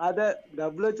నాకు. అదే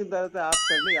డబ్బులు వచ్చిన తర్వాత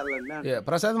ఆపకండి, వెళ్ళండి.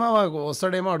 ప్రసాద్ మామ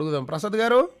వస్తాడేమో అడుగుదాం. ప్రసాద్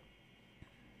గారు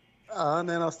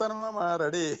నేను వస్తాను మామ,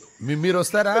 రెడీ. మీరు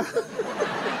వస్తారా?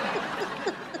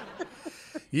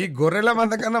 ఈ గొర్రెల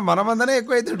మంద కన్నా మన మందనే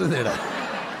ఎక్కువ అవుతుంటుంది ఈడ.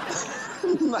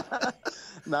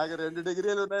 నాకు 2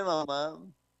 డిగ్రీలు ఉన్నాయి మామ.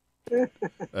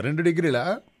 2 డిగ్రీలా?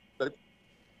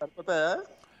 సరిపోతాయా?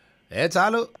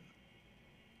 చాలు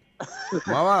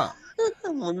మామా.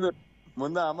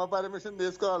 ముందు అమ్మ పర్మిషన్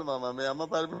తీసుకోవాలి మామ, మీ అమ్మ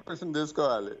పర్మిషన్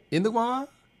తీసుకోవాలి. ఎందుకు మామా?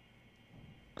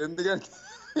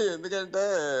 ఎందుకంటే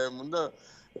ముందు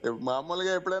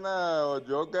మామూలుగా ఎప్పుడైనా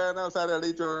జోక్ అయినా ఒకసారి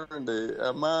అడిగి చూడండి,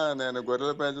 అమ్మా నేను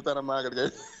గొర్రెలు పెంచుతానమ్మా అక్కడికి.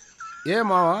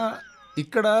 మావా,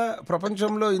 ఇక్కడ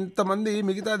ప్రపంచంలో ఇంతమంది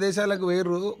మిగతా దేశాలకు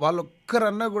వేరు, వాళ్ళు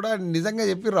ఒక్కరన్నా కూడా నిజంగా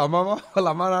చెప్పిర్రు అమ్మమ్మ వాళ్ళ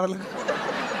అమ్మా నాన్నలకు?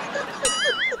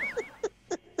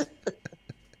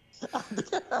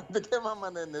 అందుకే మామ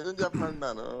నేను నిజం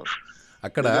చెప్పమంటున్నాను.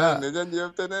 అక్కడ నిజం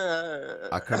చెప్తేనే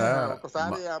అక్కడ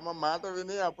ఒకసారి అమ్మ మాట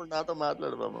విని అప్పుడు నాతో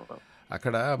మాట్లాడు మామ.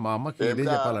 అక్కడ మా అమ్మకి ఇదే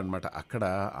చెప్పాలన్నమాట. అక్కడ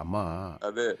అమ్మ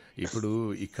అదే ఇప్పుడు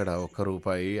ఇక్కడ 1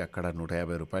 రూపాయి, అక్కడ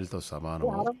 150 రూపాయలతో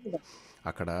సమానము.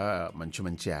 అక్కడ మంచి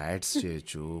మంచి యాడ్స్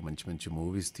చేయొచ్చు, మంచి మంచి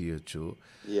మూవీస్ తీయొచ్చు,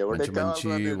 మంచి మంచి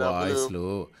వాయిస్లు,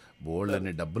 బోల్డ్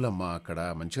అనే డబ్బులమ్మా. అక్కడ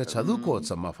మంచిగా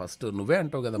చదువుకోవచ్చు అమ్మా. ఫస్ట్ నువ్వే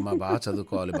అంటావు కదమ్మా, బాగా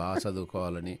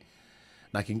చదువుకోవాలని.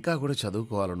 నాకు ఇంకా కూడా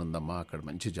చదువుకోవాలని ఉందమ్మా. అక్కడ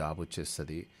మంచి జాబ్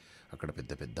వచ్చేస్తుంది. అక్కడ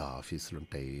పెద్ద పెద్ద ఆఫీసులు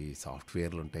ఉంటాయి,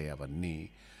 సాఫ్ట్వేర్లు ఉంటాయి, అవన్నీ.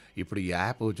 ఇప్పుడు ఈ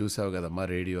యాప్ చూసావు కదమ్మా,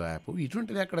 రేడియో యాప్,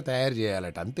 ఇటువంటిది అక్కడ తయారు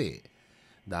చేయాలట. అంతే,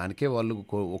 దానికే వాళ్ళు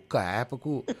ఒక్క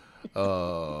యాప్కు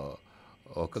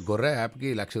ఒక గొర్రె యాప్కి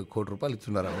 1,00,000 కోటి రూపాయలు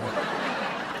ఇస్తున్నారమ్మా.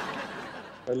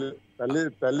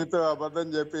 తల్లితో అబద్ధం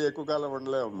చెప్పి ఎక్కువ కాలం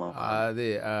ఉండలేమమ్మా. అదే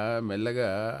మెల్లగా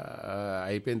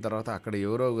అయిపోయిన తర్వాత అక్కడ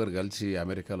ఎవరో ఒకరు కలిసి,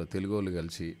 అమెరికాలో తెలుగు వాళ్ళు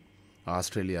కలిసి,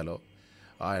 ఆస్ట్రేలియాలో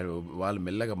వాళ్ళు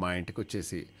మెల్లగా మా ఇంటికి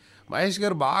వచ్చేసి, మహేష్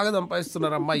గారు బాగా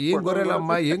సంపాదిస్తున్నారమ్మా, ఏం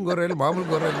గొర్రెలమ్మా, ఏం గొర్రెలు, మామూలు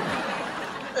గొర్రెలు,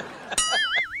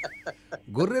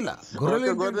 గొర్రె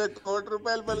 1 కోటి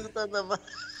రూపాయలు పలుకుతుందమ్మా.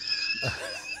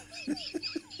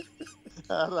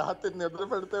 రాత్రి నిద్ర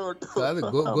పెడితే కాదు,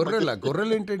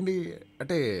 గొర్రెలు ఏంటండి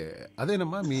అంటే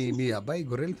అదేనమ్మా. మీ అబ్బాయి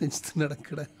గొర్రెలు పెంచుతున్నాడు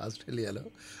అక్కడ ఆస్ట్రేలియాలో,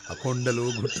 ఆ కొండలు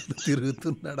గుట్టలు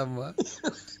తిరుగుతున్నాడమ్మా.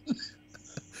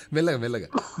 మెల్లగా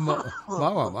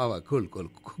మావా కూల్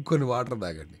కొన్ని వాటర్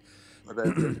తాగండి.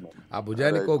 ఆ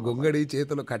భుజానికి గొంగడి,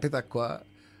 చేతిలో కట్టె తక్కువ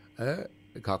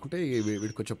కాకుంటే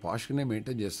వీడు కొంచెం పాష్గానే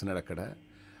మెయింటైన్ చేస్తున్నాడు అక్కడ.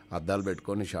 అద్దాలు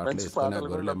పెట్టుకొని, షార్ట్లు వేసుకొని, ఆ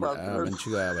గొర్రెలు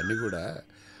మంచిగా అవన్నీ కూడా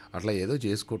అట్లా ఏదో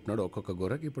చేసుకుంటున్నాడు. ఒక్కొక్క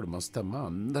గొర్రెకి ఇప్పుడు మస్తమ్మ.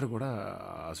 అందరు కూడా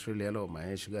ఆస్ట్రేలియాలో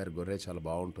మహేష్ గారి గొర్రె చాలా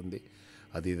బాగుంటుంది,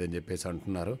 అది ఇదని చెప్పేసి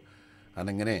అంటున్నారు.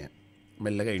 అనగానే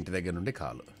మెల్లగా ఇంటి దగ్గర నుండి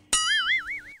కాలు,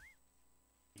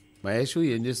 మహేష్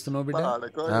ఏం చేస్తున్నావు బిడ్డ?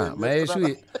 మహేష్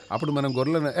అప్పుడు మనం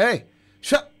గొర్రెలను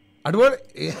అడుగు,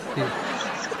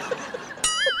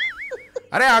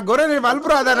 అరే ఆ గొర్రె నేను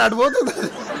మలుపురా, దాన్ని అడిపోతుంది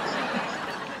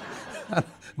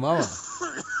మామ.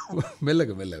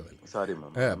 మెల్లగా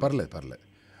పర్లేదు.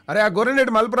 అరే ఆ గొర్రెని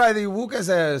ఇటు మలుపురా, ఇది ఊకే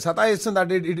సతాయిస్తుంది,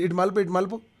 అటు ఇటు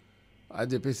మలుపు అని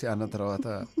చెప్పేసి అన్న తర్వాత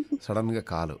సడన్గా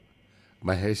కాలు,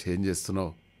 మహేష్ ఏం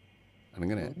చేస్తున్నావు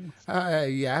అనగానే,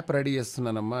 ఈ యాప్ రెడీ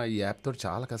చేస్తున్నానమ్మా, ఈ యాప్తో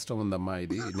చాలా కష్టం ఉందమ్మా,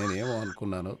 ఇది నేనేమో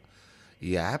అనుకున్నాను, ఈ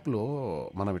యాప్లో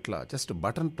మనం ఇట్లా జస్ట్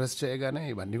బటన్ ప్రెస్ చేయగానే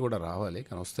ఇవన్నీ కూడా రావాలి,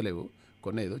 కానీ వస్తలేవు,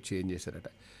 కొన్ని ఏదో చేంజ్ చేశారట,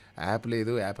 యాప్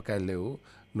లేదు, యాపకాయలు లేవు,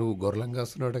 నువ్వు గొర్రెలంగా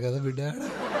వస్తున్నావు కదా బిడ్డ,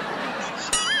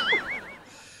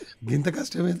 గింత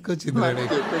కష్టం ఎందుకు వచ్చింది?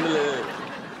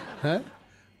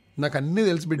 నాకు అన్నీ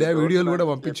తెలుసు బిడ్డ, వీడియోలు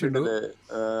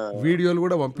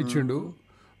కూడా పంపించిండు,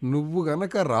 నువ్వు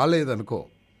గనక రాలేదనుకో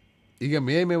ఇక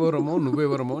మేమెవరమో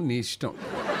నువ్వెవరమో నీ ఇష్టం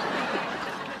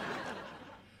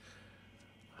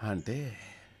అంటే.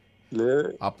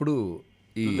 అప్పుడు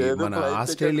ఈ మన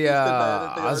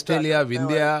ఆస్ట్రేలియా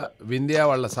వింధ్యా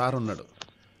వాళ్ళ సార్ ఉన్నాడు,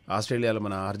 ఆస్ట్రేలియాలో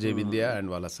మన ఆర్జే వింధ్యా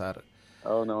అండ్ వాళ్ళ సార్,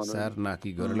 సార్ నాకు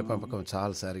ఈ గొర్రెల పెంపకం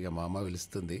చాలా సార్, ఇక మా అమ్మ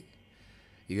పిలుస్తుంది,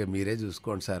 ఇక మీరే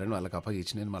చూసుకోండి సార్ అని వాళ్ళకి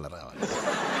అప్పగిచ్చి నేను మళ్ళీ రావాలి.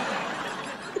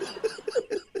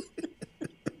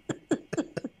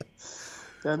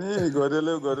 కానీ గొర్రెల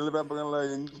పెంపకంలో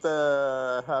ఇంత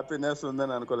హ్యాపీనెస్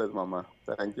ఉందని అనుకోలేదు మామ.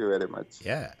 Thank you very much.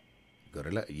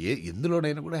 గొర్రెల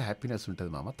ఎందులోనైనా కూడా హ్యాపీనెస్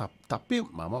ఉంటుంది మామ. తప్పే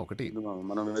మామ, ఒకటి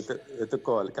మనం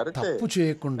వెతుక్కోవాలి, కరెక్ట్, తప్పు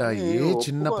చేయకుండా ఏ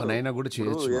చిన్న పనైనా కూడా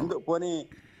చేయొచ్చు. పోనీ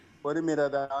మీరు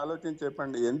అది ఆలోచించి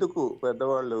చెప్పండి, ఎందుకు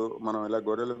పెద్దవాళ్ళు మనం ఇలా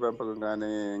గొర్రెల పెంపకం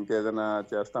కానీ ఇంకేదైనా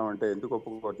చేస్తామంటే ఎందుకు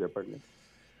ఒప్పుకోరు చెప్పండి.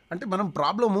 అంటే మనం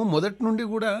ప్రాబ్లము మొదటి నుండి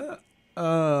కూడా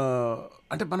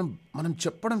అంటే మనం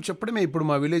చెప్పడమే. ఇప్పుడు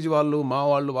మా విలేజ్ వాళ్ళు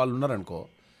వాళ్ళు ఉన్నారనుకో,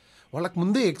 వాళ్ళకి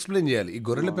ముందే ఎక్స్ప్లెయిన్ చేయాలి, ఈ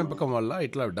గొర్రెల పెంపకం వల్ల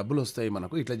ఇట్లా డబ్బులు వస్తాయి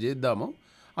మనకు, ఇట్లా చేద్దాము,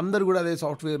 అందరు కూడా అదే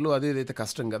సాఫ్ట్వేర్లు అదేదైతే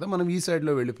కష్టం కదా, మనం ఈ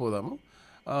సైడ్లో వెళ్ళిపోదాము,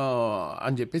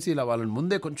 అని చెప్పేసి ఇలా వాళ్ళని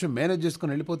ముందే కొంచెం మేనేజ్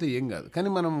చేసుకొని వెళ్ళిపోతే ఏం కాదు. కానీ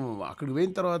మనం అక్కడికి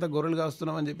పోయిన తర్వాత గొర్రెలు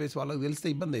కాస్తున్నాం అని చెప్పేసి వాళ్ళకి తెలిస్తే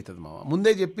ఇబ్బంది అవుతుంది మామ.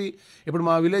 ముందే చెప్పి, ఇప్పుడు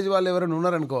మా విలేజ్ వాళ్ళు ఎవరైనా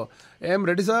ఉన్నారనుకో, ఏం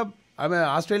రెడీ సాబ్ ఆమె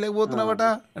ఆస్ట్రేలియాకి పోతున్నావట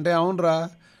అంటే, అవునరా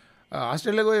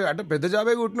ఆస్ట్రేలియాకి పోయి అంటే పెద్ద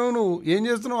జాబే కుట్టినావు, నువ్వు ఏం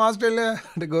చేస్తున్నావు ఆస్ట్రేలియా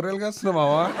అంటే, గొర్రెలు కాస్తున్నావు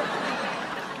మావా,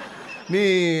 నీ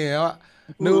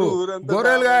నువ్వు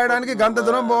గొర్రెలు కాయడానికి గంట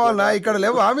దూరం పోవాలన్నా, ఇక్కడ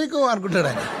లేవా మీకు అనుకుంటాడు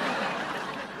ఆయన.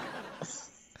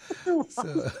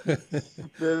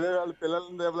 వాళ్ళ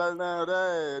పిల్లల్ని దెబ్బలాడినా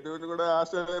నువ్వు కూడా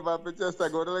ఆస్ట్రేలియా పంపించేస్తా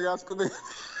గొర్రెలు కాసుకుంది.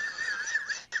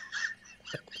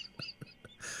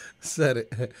 సరే,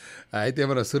 అయితే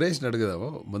మనం సురేష్ని అడుగుదాము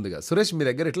ముందుగా. సురేష్, మీ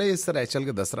దగ్గర ఎట్లా చేస్తారు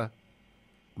యాక్చువల్గా దసరా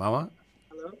మావా?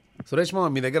 సురేష్ మామ,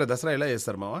 మీ దగ్గర దసరా ఎలా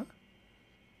చేస్తారు మావా?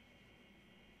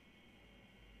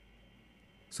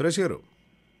 సురేష్ గారు,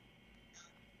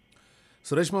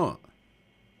 సురేష్ మామ,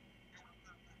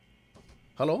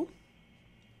 హలో.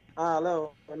 హలో,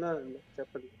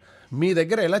 చెప్పండి. మీ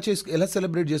దగ్గర ఎలా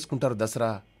సెలబ్రేట్ చేసుకుంటారు దసరా?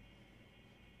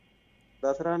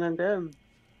 దసరా అంటే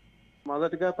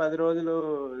మొదటిగా 10 రోజులు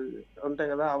ఉంటాయి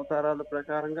కదా, అవతారాల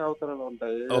ప్రకారంగా అవతారాలు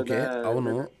ఉంటాయి. ఓకే,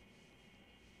 అవును.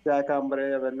 శాకాంబరి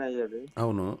అవన్నీ అయ్యేవి.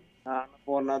 అవును.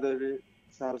 పూర్ణాదేవి,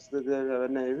 సరస్వతి దేవి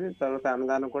అవన్నీ అయ్యేవి. తర్వాత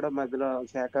అన్నదానం కూడా మధ్యలో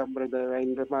శాకాంబరి దేవి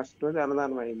అయిన మాస్టర్ రోజు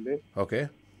అన్నదానం అయింది. ఓకే.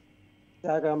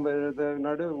 శాకాంబరి దేవి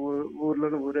నాడు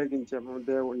ఊర్లోనే ఊరేగించాము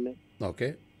దేవుణ్ణి. ఓకే.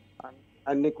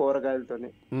 అన్ని కూరగాయలతోని.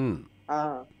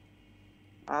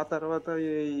 ఆ తర్వాత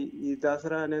ఈ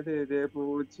దసరా అనేది రేపు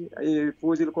వచ్చి ఈ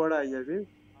పూజలు కూడా అయ్యేవి.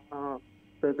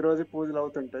 ప్రతిరోజు పూజలు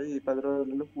అవుతుంటాయి. ఈ 10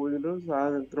 రోజులు పూజలు,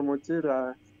 సాయంత్రం వచ్చి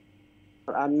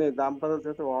అన్ని దంపతుల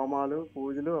చేత హోమాలు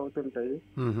పూజలు అవుతుంటాయి.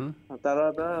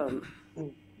 తర్వాత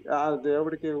ఆ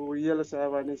దేవుడికి ఉయ్యల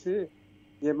సేవ అనేసి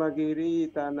యమగిరి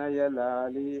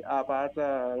తనయలాలి ఆ పాట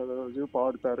రోజు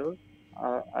పాడుతారు.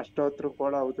 అష్టోత్తరం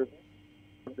కూడా అవుతుంది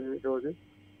రోజు.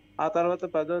 ఆ తర్వాత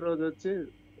 10వ రోజు వచ్చి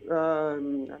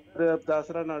రేపు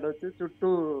దసరా నాడు వచ్చి చుట్టూ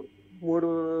 3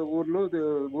 ఊర్లు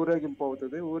ఊరేగింపు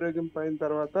అవుతుంది. ఊరేగింపు అయిన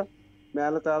తర్వాత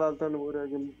మేళతాళాలతో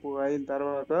ఊరేగింపు అయిన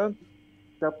తర్వాత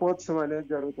తెప్పోత్సవం అనేది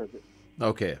జరుగుతుంది.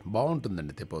 ఓకే,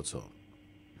 బాగుంటుందండి తెప్పోత్సవం.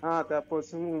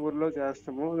 తెప్పోత్సవం ఊర్లో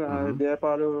చేస్తాము.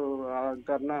 దీపాలు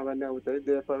అలంకరణ అవన్నీ అవుతాయి.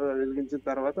 దీపాలు వెలిగించిన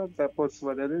తర్వాత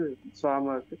తెప్పోత్సవం అనేది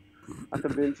స్వామివారికి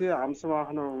అక్కడ నుంచి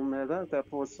హంసవాహనం మీద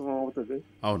తెప్పోత్సవం అవుతుంది.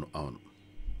 అవును, అవును.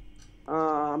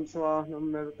 హంసవాహనం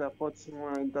మీద తెప్పోత్సవం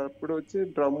అయినప్పుడు వచ్చి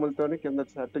డ్రమ్ములతోని, కింద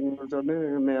సెట్టింగ్లతోని,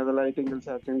 మీద లైటింగ్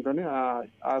సెట్టింగ్ తోని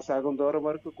ఆ సగం దూరం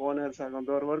వరకు, కోనేరు సగం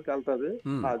దూరం వరకు వెళ్తుంది.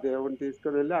 ఆ దేవుడిని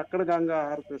తీసుకుని వెళ్ళి అక్కడ గంగా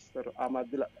హారతిస్తారు ఆ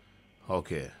మధ్యలో.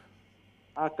 ఓకే.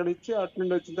 అక్కడ ఇచ్చి అటు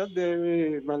నుండి వచ్చిన తర్వాత దేవి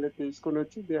మళ్ళీ తీసుకుని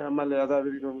వచ్చి మళ్ళీ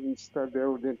యథావిధిగా ఉంచుతారు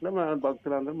దేవుడి దీంట్లో. మన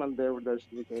భక్తులందరూ మళ్ళీ దేవుడి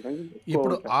దర్శనం చేయడానికి.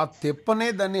 ఇప్పుడు ఆ తెప్పనే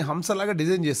దాన్ని హంసలాగా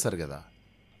డిజైన్ చేస్తారు కదా?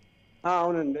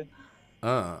 అవునండి.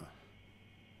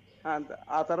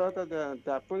 ఆ తర్వాత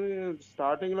తెప్ప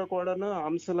స్టార్టింగ్ లో కూడాను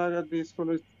హంసలాగా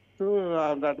తీసుకుని వస్తూ ఆ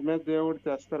గడ్డ మీద దేవుడు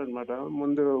తెస్తారనమాట.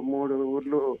 ముందు 3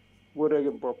 ఊర్లు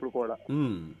ఊరేగింపు అప్పుడు కూడా.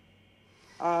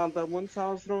 అంతకుముందు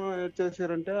సంవత్సరం ఏం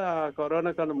చేశారంటే, ఆ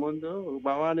కరోనా కన్నా ముందు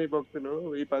భవానీ భక్తులు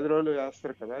ఈ 10 రోజులు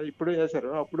వేస్తారు కదా, ఇప్పుడు వేశారు,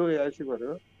 అప్పుడు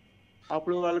వేసేవారు.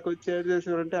 అప్పుడు వాళ్ళకి వచ్చి ఏం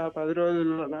చేసేవారంటే ఆ 10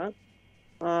 రోజుల్లోన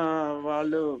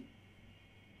వాళ్ళు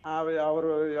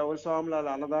ఎవరి స్వాములు వాళ్ళ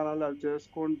అన్నదానాలు అవి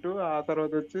చేసుకుంటూ, ఆ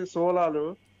తర్వాత వచ్చి సోలాలు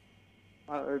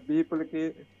బీపులకి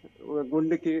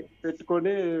గుండెకి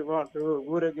పెట్టుకొని వాళ్ళు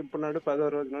ఊరేగింపు నాడు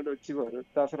 10వ రోజు నాడు వచ్చేవారు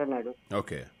దసరా నాడు.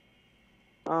 ఓకే.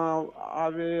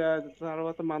 అవి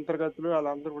తర్వాత మంత్రగతులు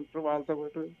వాళ్ళందరూ ఉంటారు, వాళ్ళతో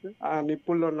పాటు ఆ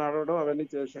నిప్పుల్లో నడవడం అవన్నీ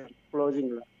చేశారు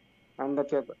క్లోజింగ్ లో అందరి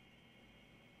చేత,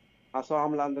 ఆ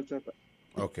స్వాములు అందరి చేత.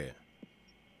 ఓకే.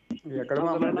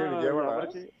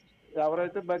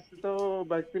 ఎవరైతే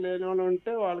భక్తి లేని వాళ్ళు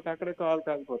ఉంటే వాళ్ళకి అక్కడే కాలు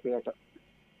కాలిపోతాయి అట.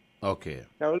 ఓకే.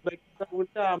 ఎవరు భక్తితో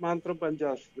ఉంటే ఆ మంత్రం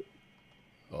పనిచేస్తుంది.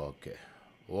 ఓకే,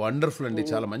 వండర్ఫుల్ అండి,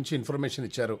 చాలా మంచి ఇన్ఫర్మేషన్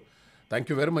ఇచ్చారు. Thank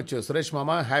you very much Suresh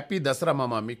మామ. హ్యాపీ దసరా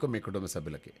మామ, మీకు మీ కుటుంబ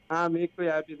సభ్యులకి. మీకు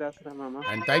హ్యాపీ దసరా మామ.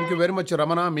 And thank you very much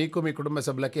Ramana, మీకు మీ కుటుంబ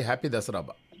సభ్యులకి హ్యాపీ దసరా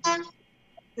బా.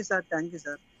 Thank you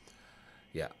sir.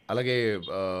 యా, అలాగే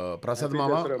ప్రసాద్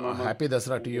మామ, హ్యాపీ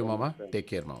దసరా టు యూ మామ, టేక్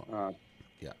కేర్ మామ.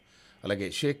 యా, అలాగే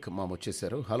షేక్ మామ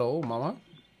వచ్చేసారు. హలో మామ.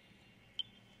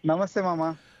 నమస్తే మామ.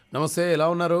 నమస్తే, ఎలా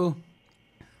ఉన్నారు?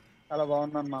 చాలా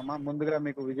బాగున్నాను మామ. ముందుగా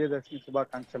మీకు విజయదశమి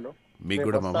శుభాకాంక్షలు. మీకు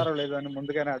కూడా మామ. లేదు అని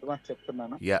ముందుగానే అడ్వాన్స్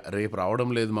చెప్తున్నాను. యా, రేపు రావడం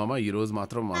లేదు మామ, ఈ రోజు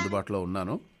మాత్రం అందుబాటులో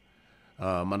ఉన్నాను.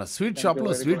 మన స్వీట్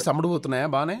షాప్లో స్వీట్స్ అమ్ముడుపోతున్నాయా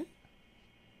బానే?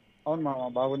 అవును మామ,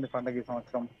 బాగుంది పండగ ఈ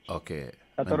సంవత్సరం. ఓకే.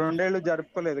 గత 2 ఏళ్ళు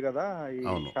జరుపుకోలేదు కదా ఈ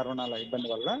కరోనాల ఇబ్బంది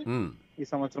వల్ల. ఈ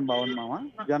సంవత్సరం బాగుంది మామ.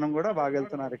 జనం కూడా బాగా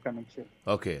వెళ్తున్నారు ఇక్కడ నుంచి.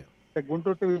 ఓకే.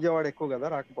 గుంటూరు టు విజయవాడ ఎక్కువ కదా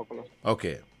రాకపోకలు.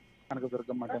 ఓకే.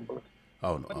 కనకదుర్గమ్మ టెంపుల్.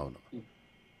 అవును, అవును.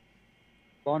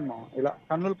 బాగుంది మామ. ఇలా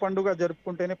కన్నుల పండుగ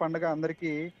జరుపుకుంటేనే పండుగ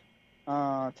అందరికి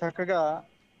చక్కగా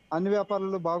అన్ని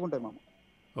వ్యాపారాలు బాగుంటాయి మామ.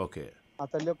 ఓకే. ఆ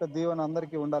తల్లి యొక్క దీవెన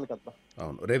అందరికీ ఉండాలి కదా.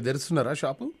 అవును. రేపు తెరుస్తున్నారా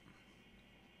షాపు?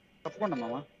 తప్పకుండా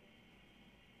మామ.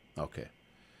 Okay,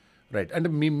 right. అంటే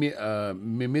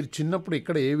మీరు చిన్నప్పుడు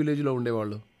ఇక్కడ ఏ విలేజ్లో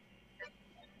ఉండేవాళ్ళు?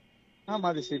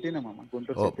 మాది సిటీనే మామ,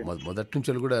 గుంటూరు సిటీ. మొదటి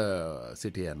నుంచి కూడా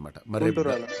సిటీ అనమాట. మరి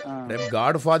గుంటూరు.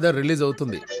 గాడ్ ఫాదర్ రిలీజ్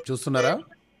అవుతుంది, చూస్తున్నారా?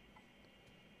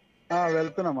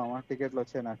 వెళ్తున్నా మామ, టికెట్లు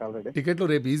వచ్చాయి నాకు ఆల్రెడీ. టికెట్లు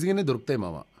రేపు ఈజీగానే దొరుకుతాయి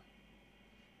మామ.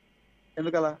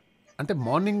 ఎందుకలా? అంటే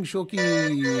మార్నింగ్ షోకి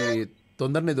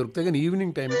తొందరనే దొరుకుతాయి కానీ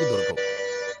ఈవినింగ్ టైంకి దొరకవు.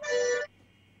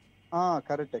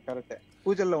 కరెక్టే.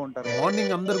 పూజల్లో ఉంటారు.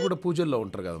 మార్నింగ్ అందరు కూడా పూజల్లో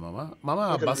ఉంటారు కదా మామ.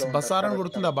 బస్ ఆరని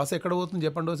కొడుతుంది. ఆ బస్ ఎక్కడ పోతుంది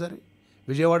చెప్పండి ఒకసారి.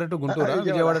 Vijayawada to గుంటూరా,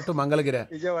 Vijayawada to మంగళగిరా?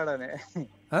 విజయవాడనే.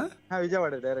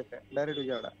 Vijayawada, direct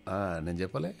Vijayawada. నేను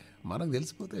చెప్పలే, మనకు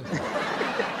తెలిసిపోతాయి.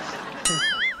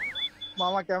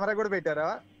 మామ కెమెరా కూడా పెట్టారా?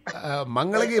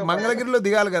 మంగళగిరిలో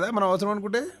దిగాలి కదా మనం అవసరం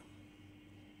అనుకుంటే.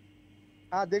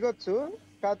 దిగొచ్చు,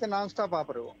 కాకపోతే నాన్ స్టాప్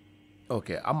ఆపరు.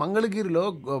 ఓకే. ఆ మంగళగిరిలో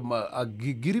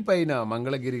గిరి పైన,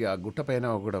 మంగళగిరి ఆ గుట్ట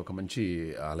పైన కూడా ఒక మంచి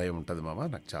ఆలయం ఉంటుంది మామ.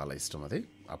 నాకు చాలా ఇష్టం అది.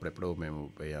 అప్పుడెప్పుడో మేము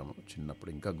పోయాము చిన్నప్పుడు,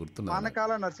 ఇంకా గుర్తున్నా.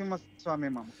 పానకాల నరసింహస్వామి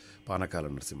మామ. పానకాల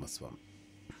నరసింహస్వామి.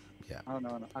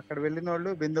 అవునవును, అక్కడ వెళ్ళిన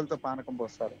వాళ్ళు బిందెలతో పానకం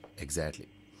పోస్తారు. ఎగ్జాక్ట్లీ.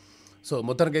 సో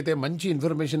మొత్తానికైతే మంచి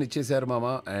ఇన్ఫర్మేషన్ ఇచ్చేశారు మామ.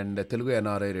 అండ్ తెలుగు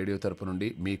ఎన్ఆర్ఐ రేడియో తరపు నుండి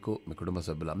మీకు, మీ కుటుంబ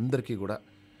సభ్యులందరికీ కూడా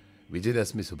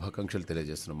విజయదశమి శుభాకాంక్షలు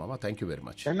తెలియజేస్తున్నాం మామ. Thank you very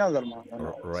much.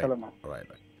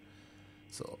 Right.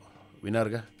 So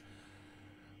విన్నారుగా.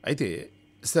 అయితే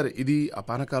సరే, ఇది ఆ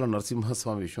పానకాల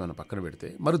నరసింహస్వామి విషయం అని పక్కన పెడితే,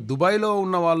 మరి దుబాయ్లో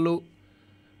ఉన్న వాళ్ళు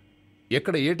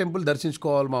ఎక్కడ ఏ టెంపుల్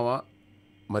దర్శించుకోవాలి మామ?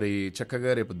 మరి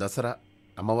చక్కగా రేపు దసరా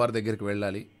అమ్మవారి దగ్గరికి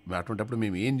వెళ్ళాలి. అటువంటిప్పుడు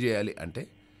మేము ఏం చేయాలి అంటే,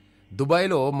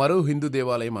 దుబాయ్లో మరో హిందూ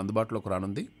దేవాలయం అందుబాటులోకి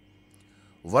రానుంది.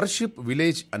 వర్షిప్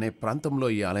విలేజ్ అనే ప్రాంతంలో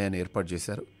ఈ ఆలయాన్ని ఏర్పాటు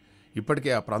చేశారు. ఇప్పటికే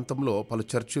ఆ ప్రాంతంలో పలు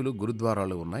చర్చిలు,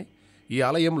 గురుద్వారాలు ఉన్నాయి. ఈ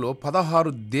ఆలయంలో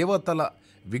 16 దేవతల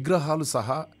విగ్రహాలు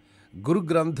సహా గురు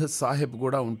గ్రంథ్ సాహెబ్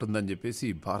కూడా ఉంటుందని చెప్పేసి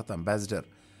భారత అంబాసిడర్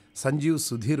సంజీవ్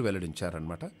సుధీర్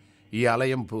వెల్లడించారనమాట. ఈ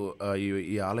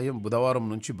ఆలయం బుధవారం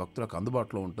నుంచి భక్తులకు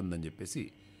అందుబాటులో ఉంటుందని చెప్పేసి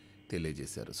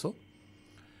తెలియజేశారు. సో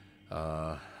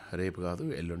రేపు కాదు,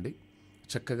 ఎల్లుండి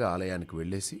చక్కగా ఆలయానికి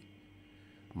వెళ్ళేసి,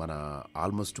 మన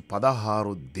ఆల్మోస్ట్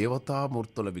 16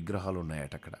 దేవతామూర్తుల విగ్రహాలు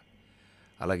ఉన్నాయట అక్కడ.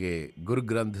 అలాగే గురు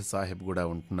గ్రంథ్ సాహెబ్ కూడా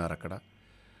ఉంటున్నారు అక్కడ.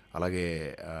 అలాగే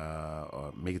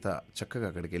మిగతా చక్కగా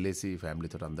అక్కడికి వెళ్ళేసి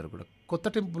ఫ్యామిలీతో అందరూ కూడా, కొత్త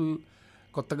టెంపుల్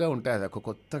కొత్తగా ఉంటాయి, అది ఒక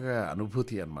కొత్తగా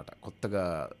అనుభూతి అనమాట. కొత్తగా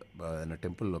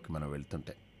టెంపుల్లోకి మనం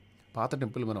వెళ్తుంటే, పాత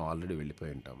టెంపుల్ మనం ఆల్రెడీ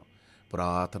వెళ్ళిపోయి ఉంటాము,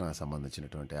 పురాతన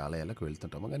సంబంధించినటువంటి ఆలయాలకు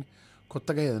వెళ్తుంటాము. కానీ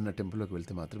కొత్తగా ఏదైనా టెంపుల్లోకి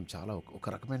వెళ్తే మాత్రం చాలా ఒక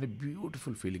రకమైన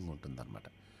బ్యూటిఫుల్ ఫీలింగ్ ఉంటుందన్నమాట.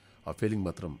 ఆ ఫీలింగ్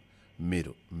మాత్రం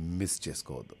మీరు మిస్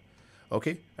చేసుకోవద్దు.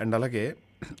 ఓకే. అండ్ అలాగే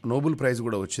నోబెల్ ప్రైజ్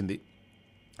కూడా వచ్చింది.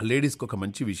 లేడీస్కి ఒక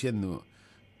మంచి విషయం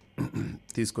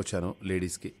తీసుకొచ్చాను.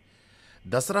 లేడీస్కి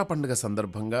దసరా పండుగ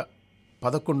సందర్భంగా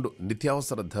 11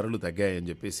 నిత్యావసర ధరలు తగ్గాయని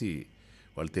చెప్పేసి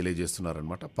వాళ్ళు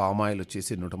తెలియజేస్తున్నారనమాట. పామాయిల్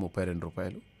వచ్చేసి 132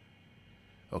 రూపాయలు.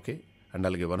 ఓకే. అండ్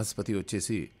అలాగే వనస్పతి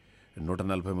వచ్చేసి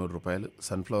 143 రూపాయలు.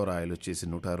 సన్ఫ్లవర్ ఆయిల్ వచ్చేసి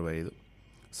 165,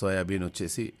 సోయాబీన్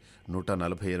వచ్చేసి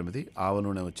 148, ఆవ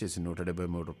నూనె వచ్చేసి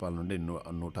 173 రూపాయల నుండి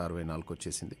 164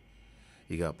 వచ్చేసింది.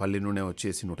 ఇక పల్లి నూనె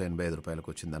వచ్చేసి 185 రూపాయలకు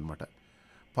వచ్చిందనమాట.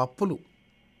 పప్పులు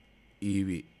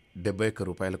ఇవి 71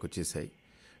 రూపాయలకు వచ్చేసాయి.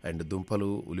 అండ్ దుంపలు,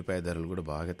 ఉల్లిపాయ ధరలు కూడా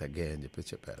బాగా తగ్గాయని చెప్పి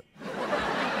చెప్పారు.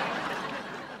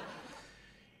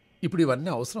 ఇప్పుడు ఇవన్నీ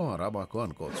అవసరమారా మాకు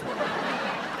అనుకోవచ్చు.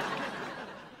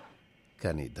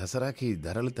 కానీ దసరాకి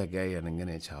ధరలు తగ్గాయి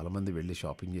అనగానే చాలామంది వెళ్ళి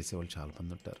షాపింగ్ చేసేవాళ్ళు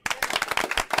చాలామంది ఉంటారు.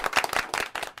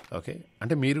 ఓకే.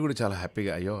 అంటే మీరు కూడా చాలా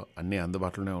హ్యాపీగా, అయ్యో అన్నీ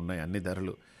అందుబాటులోనే ఉన్నాయి, అన్ని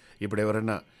ధరలు. ఇప్పుడు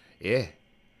ఎవరైనా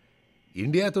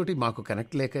ఇండియాతోటి మాకు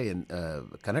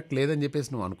కనెక్ట్ లేదని చెప్పేసి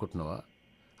నువ్వు అనుకుంటున్నావా?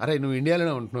 అరే, నువ్వు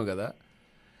ఇండియాలోనే ఉంటున్నావు కదా.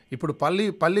 ఇప్పుడు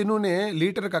పల్లి నూనె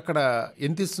లీటర్కి అక్కడ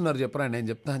ఎంత ఇస్తున్నారు చెప్పరా, నేను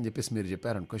చెప్తా అని చెప్పేసి మీరు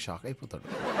చెప్పారనుకో, షాక్ అయిపోతాడు.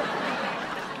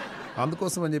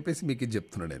 అందుకోసం అని చెప్పేసి మీకు ఇది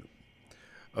చెప్తున్నాను నేను.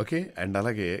 ఓకే. అండ్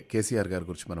అలాగే కేసీఆర్ గారి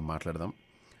గురించి మనం మాట్లాడదాం.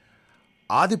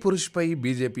 ఆదిపురుష్పై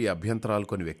బీజేపీ అభ్యంతరాలు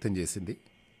కొన్ని వ్యక్తం చేసింది.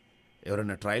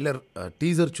 ఎవరైనా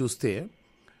టీజర్ చూస్తే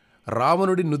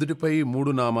రావణుడి నుదుటిపై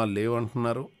 3 నామాలు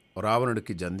లేవంటున్నారు.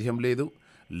 రావణుడికి జంధ్యం లేదు,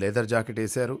 లెదర్ జాకెట్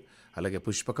వేశారు. అలాగే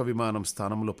పుష్పక విమానం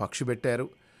స్థానంలో పక్షి పెట్టారు.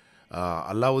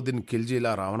 అల్లావుద్దీన్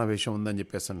ఖిల్జీలా రావణ వేషం ఉందని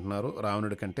చెప్పేసి అంటున్నారు.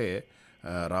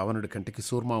 రావణుడి కంటికి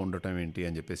సూర్మా ఉండటం ఏంటి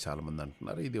అని చెప్పేసి చాలామంది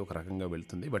అంటున్నారు. ఇది ఒక రకంగా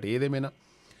వెళ్తుంది. బట్ ఏదేమైనా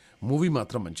మూవీ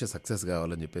మాత్రం మంచి సక్సెస్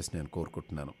కావాలని చెప్పేసి నేను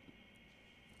కోరుకుంటున్నాను.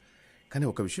 కానీ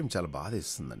ఒక విషయం చాలా బాధ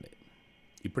ఇస్తుందండి.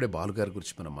 ఇప్పుడే బాలుగారి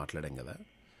గురించి మనం మాట్లాడాం కదా.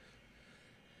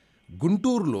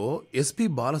 గుంటూరులో ఎస్పీ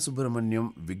బాలసుబ్రహ్మణ్యం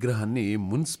విగ్రహాన్ని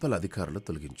మున్సిపల్ అధికారులు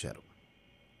తొలగించారు.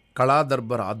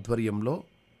 కళాదర్బార్ ఆధ్వర్యంలో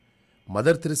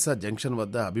మదర్ తెరెసా జంక్షన్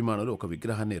వద్ద అభిమానులు ఒక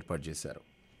విగ్రహాన్ని ఏర్పాటు చేశారు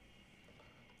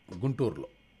గుంటూరులో.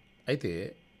 అయితే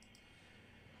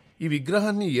ఈ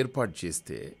విగ్రహాన్ని ఏర్పాటు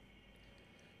చేస్తే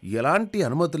ఎలాంటి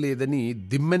అనుమతి లేదని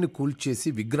దిమ్మెను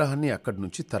కూల్చేసి విగ్రహాన్ని అక్కడి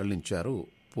నుంచి తరలించారు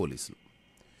పోలీసులు.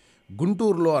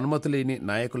 గుంటూరులో అనుమతి లేని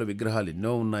నాయకుల విగ్రహాలు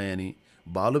ఎన్నో ఉన్నాయని,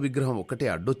 బాలు విగ్రహం ఒకటే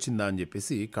అడ్డొచ్చిందా అని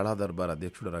చెప్పేసి కళాదర్బార్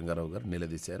అధ్యక్షుడు రంగారావు గారు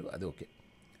నిలదీశారు. అది ఓకే,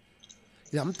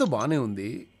 ఇది అంతా బాగానే ఉంది,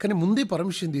 కానీ ముందే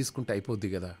పర్మిషన్ తీసుకుంటే అయిపోద్ది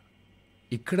కదా.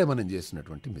 ఇక్కడే మనం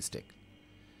చేసినటువంటి మిస్టేక్.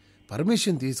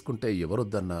 పర్మిషన్ తీసుకుంటే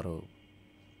ఎవరొద్దన్నారు?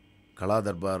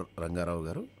 కళాదర్బార్ రంగారావు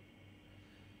గారు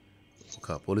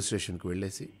ఒక పోలీస్ స్టేషన్కి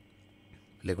వెళ్ళేసి,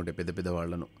 లేకుంటే పెద్ద పెద్ద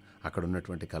వాళ్ళను, అక్కడ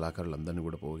ఉన్నటువంటి కళాకారులందరినీ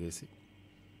కూడా పోగేసి,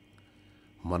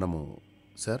 మనము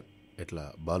సార్ ఇట్లా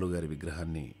బాలుగారి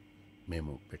విగ్రహాన్ని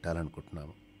మేము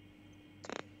పెట్టాలనుకుంటున్నాము,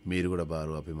 మీరు కూడా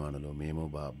బాలు అభిమానులు, మేము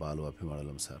బాలు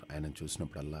అభిమానులం సార్, ఆయనను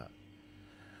చూసినప్పుడల్లా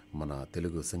మన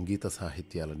తెలుగు సంగీత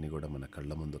సాహిత్యాలన్నీ కూడా మన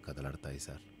కళ్ళ ముందు కదలాడతాయి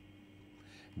సార్,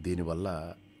 దీనివల్ల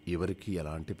ఎవరికి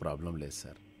ఎలాంటి ప్రాబ్లం లేదు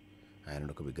సార్,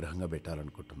 ఆయనను ఒక విగ్రహంగా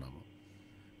పెట్టాలనుకుంటున్నాము,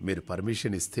 మీరు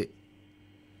పర్మిషన్ ఇస్తే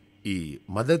ఈ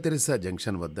మదర్ తెరెసా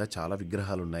జంక్షన్ వద్ద చాలా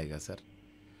విగ్రహాలు ఉన్నాయి కదా సార్,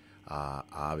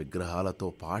 ఆ విగ్రహాలతో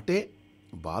పాటే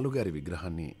బాలుగారి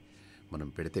విగ్రహాన్ని మనం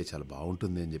పెడితే చాలా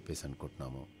బాగుంటుంది అని చెప్పేసి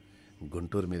అనుకుంటున్నాము.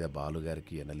 గుంటూరు మీద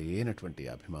బాలుగారికి ఎనలేనటువంటి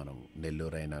అభిమానం,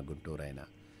 నెల్లూరైనా గుంటూరైనా,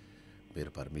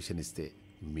 మీరు పర్మిషన్ ఇస్తే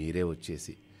మీరే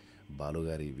వచ్చేసి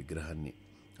బాలుగారి విగ్రహాన్ని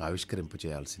ఆవిష్కరింపు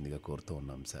చేయాల్సిందిగా కోరుతూ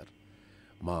ఉన్నాం సార్,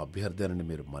 మా అభ్యర్థనని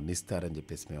మీరు మన్నిస్తారని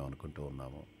చెప్పేసి మేము అనుకుంటూ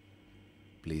ఉన్నాము,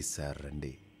 ప్లీజ్ సార్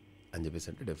రండి అని చెప్పేసి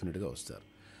అంటే డెఫినెట్గా వస్తారు.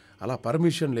 అలా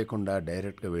పర్మిషన్ లేకుండా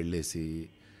డైరెక్ట్గా వెళ్ళేసి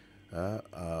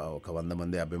ఒక 100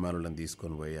 మంది అభిమానులను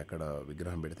తీసుకొని పోయి అక్కడ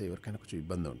విగ్రహం పెడితే ఎవరికైనా కొంచెం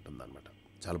ఇబ్బంది ఉంటుందన్నమాట.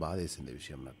 చాలా బాధ వేసింది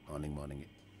విషయం నాకు మార్నింగే.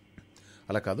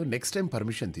 అలా కాదు, నెక్స్ట్ టైం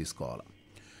పర్మిషన్ తీసుకోవాలి.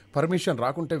 పర్మిషన్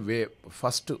రాకుంటే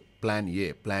first plan A,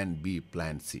 plan B,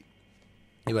 plan C,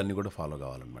 ఇవన్నీ కూడా ఫాలో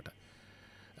కావాలన్నమాట.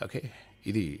 ఓకే,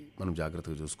 ఇది మనం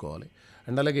జాగ్రత్తగా చూసుకోవాలి.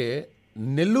 అండ్ అలాగే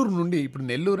నెల్లూరు నుండి, ఇప్పుడు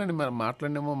నెల్లూరు అని మనం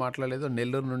మాట్లాడలేదో,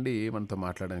 నెల్లూరు నుండి మనతో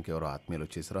మాట్లాడడానికి ఎవరో ఆత్మీయులు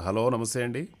వచ్చేసారు. హలో, నమస్తే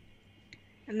అండి.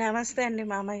 నమస్తే అండి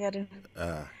మామయ్య గారు.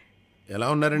 ఎలా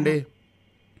ఉన్నారండి?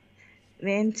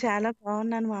 నేను చాలా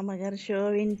బాగున్నాను మామగారు, షో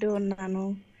వింటూ ఉన్నాను.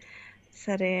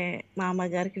 సరే,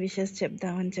 మామగారికి విషెస్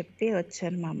చెప్దామని చెప్పి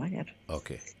వచ్చాను మామగారు.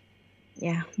 ఓకే,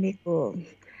 యా, మీకు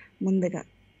ముందుగా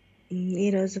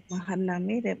ఈరోజు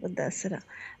మహర్నవమి, రేపు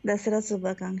దసరా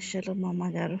శుభాకాంక్షలు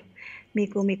మామగారు,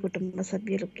 మీకు, మీ కుటుంబ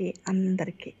సభ్యులకి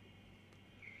అందరికీ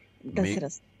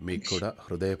దసరా. మీకు కూడా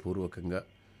హృదయపూర్వకంగా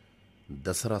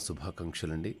దసరా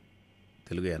శుభాకాంక్షలండి,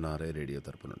 తెలుగు ఎన్ఆర్ఐ రేడియో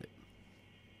తరపు నుండి.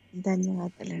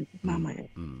 ధన్యవాదాలండి మామగారు.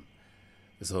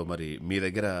 సో మరి మీ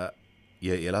దగ్గర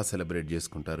ఎలా సెలబ్రేట్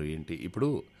చేసుకుంటారు ఏంటి? ఇప్పుడు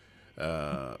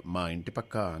మా ఇంటి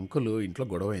పక్క అంకుల్ ఇంట్లో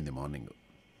గొడవ అయింది మార్నింగ్.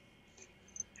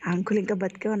 అంకుల్ ఇంకా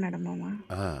బతికే ఉన్నాడు మామ?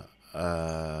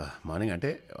 మార్నింగ్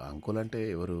అంటే అంకుల్ అంటే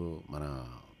ఎవరు? మన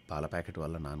పాల ప్యాకెట్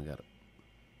వాళ్ళ నాన్నగారు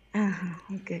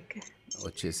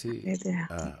వచ్చేసి,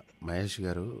 మహేష్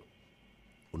గారు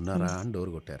ఉన్నారా అని డోర్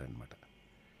కొట్టారనమాట.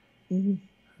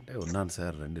 అంటే ఉన్నాను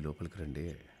సార్, రండి లోపలికి రండి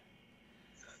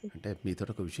అంటే, మీతో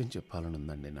ఒక విషయం చెప్పాలని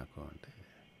ఉందండి నాకు అంటే,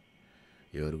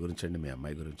 ఎవరి గురించి అండి? మీ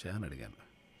అమ్మాయి గురించా అని అడిగాను.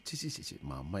 చిచి,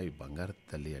 మా అమ్మాయి బంగారు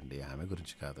తల్లి అండి, ఆమె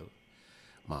గురించి కాదు,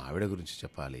 మా ఆవిడ గురించి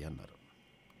చెప్పాలి అన్నారు.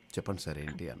 చెప్పండి సార్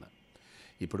ఏంటి అన్న.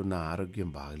 ఇప్పుడు నా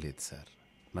ఆరోగ్యం బాగలేదు సార్,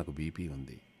 నాకు బీపీ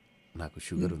ఉంది, నాకు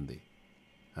షుగర్ ఉంది,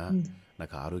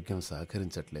 నాకు ఆరోగ్యం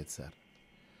సహకరించట్లేదు సార్,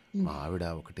 మా ఆవిడ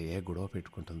ఒకటే గొడవ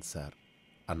పెట్టుకుంటుంది సార్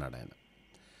అన్నాడు ఆయన.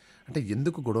 అంటే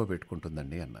ఎందుకు గొడవ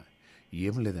పెట్టుకుంటుందండి అన్న.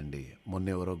 ఏం లేదండి, మొన్న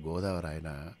ఎవరో గోదావరి ఆయన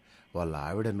వాళ్ళ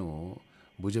ఆవిడను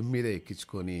భుజం మీద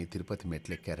ఎక్కించుకొని తిరుపతి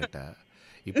మెట్లెక్కారట,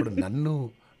 ఇప్పుడు నన్ను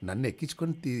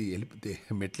ఎక్కించుకొని వెళ్ళిపోతే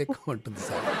మెట్లెక్కమంటుంది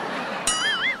సార్.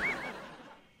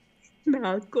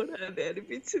 నాకు కూడా అదే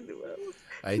అనిపించింది.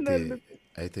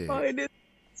 అయితే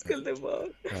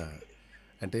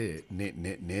అంటే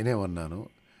నేనేమన్నాను,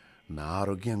 నా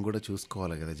ఆరోగ్యం కూడా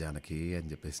చూసుకోవాలి కదా జానకి అని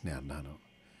చెప్పేసి నేను అన్నాను.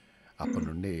 అప్పటి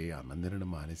నుండి అన్నం తినడం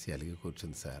మానేసి అలిగి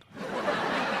కూర్చుంది సార్.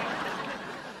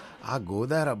 ఆ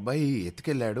గోదావరి అబ్బాయి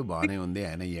ఎత్తుకెళ్ళాడు, బాగానే ఉంది,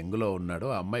 ఆయన యంగులో ఉన్నాడు,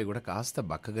 ఆ అమ్మాయి కూడా కాస్త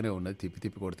బక్కగానే ఉన్నది,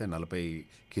 తిప్పి కొడితే 40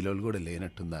 కిలోలు కూడా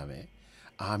లేనట్టుంది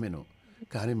ఆమెను.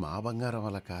 కానీ మా బంగారం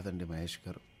అలా కాదండి మహేష్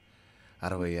గారు,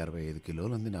 60-65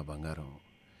 కిలోలు ఉంది నా బంగారం.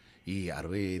 ఈ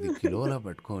 65 కిలోల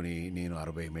పట్టుకొని నేను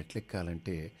 60 మెట్లు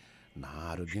ఎక్కాలంటే నా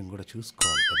ఆరోగ్యం కూడా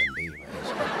చూసుకోవాలి కదండి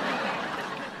మహేష్ గారు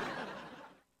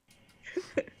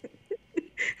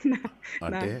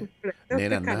అంటే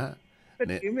నేనన్నాను,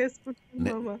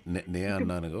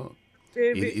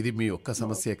 ఇది మీ ఒక్క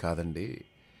సమస్య కాదండి,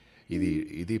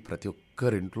 ఇది ప్రతి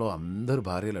ఒక్కరింట్లో అందరు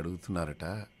భార్యలు అడుగుతున్నారట.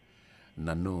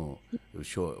 నన్ను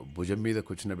భుజం మీద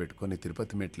కూర్చుని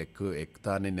తిరుపతి మెట్లు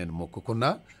ఎక్కుతా అని నేను మొక్కుకున్నా,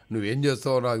 నువ్వేం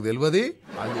చేస్తావో నాకు తెలియదు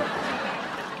అని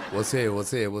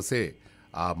వసే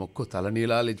ఆ మొక్కు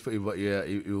తలనీలాలు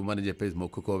ఇవ్వమని చెప్పేసి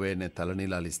మొక్కుకోవే, నేను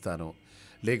తలనీలాలు ఇస్తాను.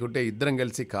 లేకుంటే ఇద్దరం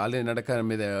కలిసి కాలి నడక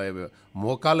మీద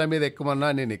మోకాళ్ళ మీద ఎక్కమన్నా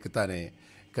నేను ఎక్కుతానే,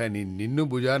 కానీ నిన్ను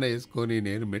భుజాన వేసుకొని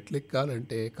నేను మెట్లు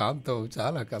ఎక్కాలంటే కాంతం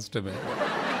చాలా కష్టమే.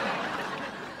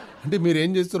 అంటే మీరు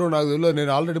ఏం చేస్తారో నాకు తెలియదు,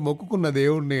 నేను ఆల్రెడీ మొక్కుకున్న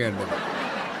దేవుణ్ణి అండి.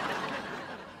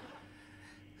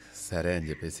 సరే అని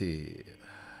చెప్పేసి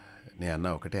నేను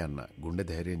ఒకటే అన్నా, గుండె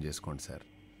ధైర్యం చేసుకోండి సార్,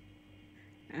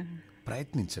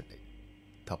 ప్రయత్నించండి,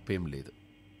 తప్పేం లేదు.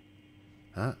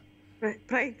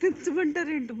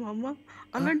 ప్రయత్నించమంటారేంటి మా అమ్మ?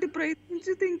 అలాంటి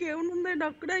ప్రయత్నించితే ఇంకేముందండి,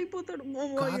 అక్కడే అయిపోతాడు.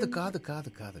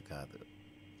 కాదు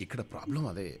ఇక్కడ ప్రాబ్లం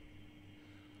అదే.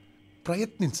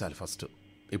 ప్రయత్నించాలి ఫస్ట్.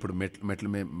 ఇప్పుడు మెట్లు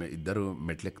ఇద్దరు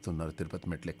మెట్లెక్కుతున్నారు, తిరుపతి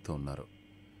మెట్లెక్కుతూ ఉన్నారు.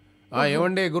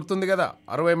 ఏమండి గుర్తుంది కదా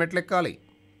 60 మెట్లు ఎక్కాలి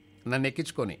నన్ను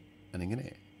ఎక్కించుకొని అనగానే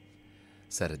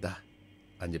సరేదా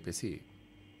అని చెప్పేసి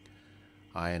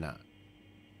ఆయన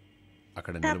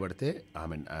అక్కడ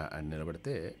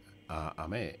నిలబడితే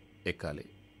ఆమె ఎక్కాలి.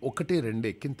 1, 2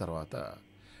 ఎక్కిన తర్వాత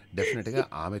డెఫినెట్గా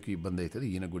ఆమెకు ఇబ్బంది అవుతుంది,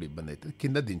 ఈయనకు కూడా ఇబ్బంది అవుతుంది.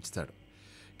 కింద దించుతాడు.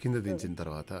 కింద దించిన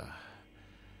తర్వాత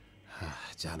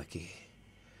జానకి,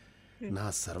 నా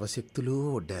సర్వశక్తులు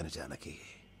ఒడ్డాను జానకి,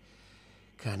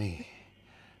 కానీ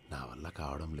నా వల్ల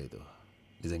కావడం లేదు.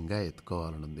 నిజంగా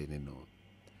ఎత్తుకోవాలనుంది నిన్ను,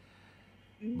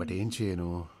 బట్ ఏం చేయను.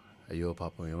 అయ్యో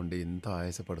పాపం, ఏమండి ఇంత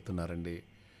ఆయాసపడుతున్నారండి.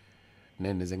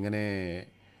 నేను నిజంగానే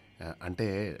అంటే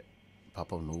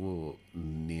పాపం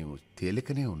నీవు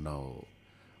తేలికనే ఉన్నావు.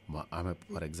 ఆమె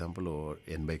ఫర్ ఎగ్జాంపుల్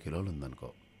 80 కిలోలు ఉందనుకో,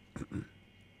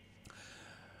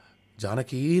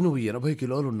 జానకి నువ్వు 80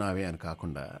 కిలోలు ఉన్నావే అని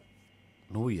కాకుండా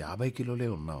నువ్వు 50 కిలోలే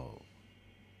ఉన్నావు.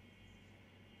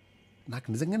 నాకు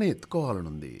నిజంగానే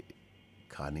ఎత్తుకోవాలనుంది,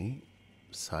 కానీ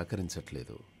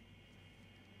సహకరించట్లేదు,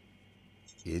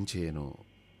 ఏం చేయను,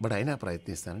 బట్ అయినా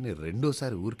ప్రయత్నిస్తానని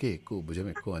రెండోసారి ఊరికే భుజం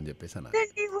ఎక్కువ అని చెప్పేసి అన్న.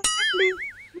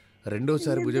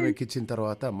 రెండోసారి భుజం ఎక్కించిన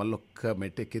తర్వాత మళ్ళొక్క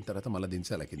మెట్టు ఎక్కిన తర్వాత మళ్ళీ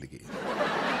దించాలి కిందికి.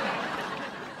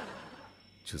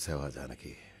 చూసావా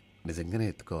జానకి, నిజంగానే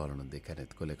ఎత్తుకోవాలనుంది కానీ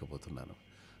ఎత్తుకోలేకపోతున్నాను.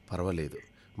 పర్వాలేదు,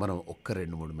 మనం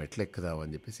 1-2-3 మెట్లు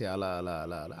ఎక్కుదామని చెప్పేసి అలా అలా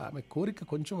అలా అలా ఆమె కోరిక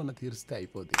కొంచెం అన్న తీరిస్తే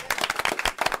అయిపోద్ది.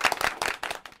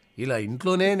 ఇలా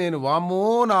ఇంట్లోనే నేను వామ్మో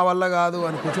నా వల్ల కాదు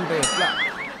అని కూర్చుంటే ఎట్లా?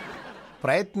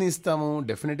 ప్రయత్నిస్తాము,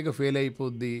 డెఫినెట్గా ఫెయిల్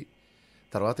అయిపోద్ది.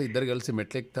 తర్వాత ఇద్దరు కలిసి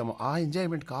మెట్లు ఎక్కుతాము, ఆ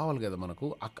ఎంజాయ్మెంట్ కావాలి కదా మనకు.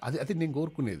 అది నేను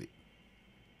కోరుకునేది.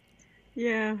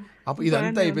 అప్పుడు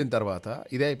ఇదంతా అయిపోయిన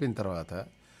తర్వాత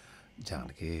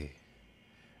జానకి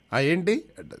ఏంటి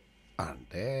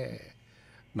అంటే,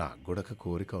 నాకు కూడా ఒక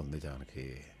కోరిక ఉంది జానకి.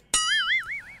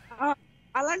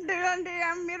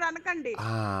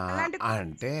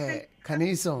 అంటే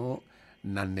కనీసం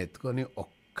నన్ను ఎత్తుకొని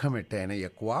ఒక్క మెట్టు అయినా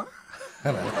ఎక్కువ.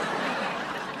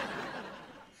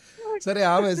 సరే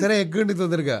ఆమె సరే ఎగ్గండి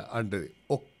తొందరగా అంటుంది.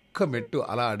 ఒక్క మెట్టు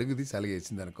అలా అడుగు తీసి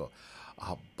అలిగేసింది అనుకో,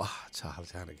 అబ్బా చాలా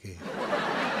జానకి.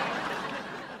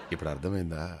 ఇప్పుడు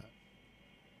అర్థమైందా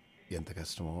ఎంత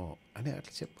కష్టమో అని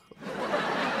అట్లా చెప్పాలి.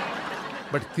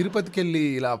 బట్ తిరుపతికి వెళ్ళి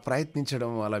ఇలా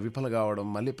ప్రయత్నించడం, అలా విఫల కావడం,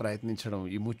 మళ్ళీ ప్రయత్నించడం,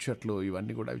 ఈ ముచ్చట్లు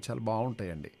ఇవన్నీ కూడా అవి చాలా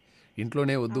బాగుంటాయండి.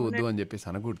 ఇంట్లోనే వద్దు అని చెప్పేసి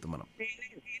అనకూడదు మనం.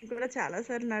 నేను కూడా చాలా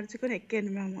సార్లు నడుచుకుని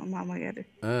ఎక్కాను మామగారు.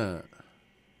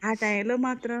 ఆ టైంలో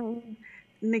మాత్రం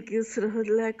నీకు సృహ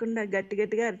లేకుండా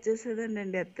గట్టిగా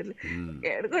అరిచేసేదండి అత్తలు.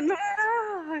 ఏడుకున్నా.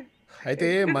 అయితే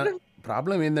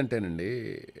ప్రాబ్లం ఏంటంటేనండి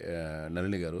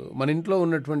నళిని గారు, మన ఇంట్లో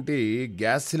ఉన్నటువంటి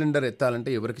గ్యాస్ సిలిండర్ ఎత్తాలంటే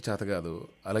ఎవరికి చేత కాదు.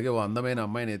 అలాగే ఓ అందమైన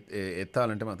అమ్మాయిని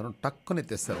ఎత్తాలంటే మాత్రం టక్కుని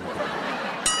ఎత్తేస్తారు.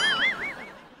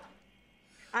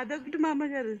 అదొకటి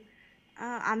మామగారు.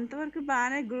 అంతవరకు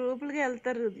బాగానే గ్రూపులుగా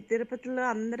వెళ్తారు, తిరుపతిలో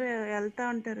అందరూ వెళ్తా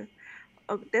ఉంటారు.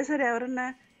 ఒకటేసారి ఎవరన్నా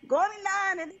గోవిందా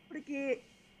అనేది ఇప్పటికి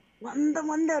 100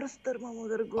 మంది అరుస్తారు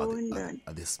మామగారు గోవిందా అని.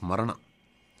 అది స్మరణ.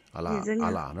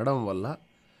 అలా అనడం వల్ల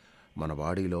మన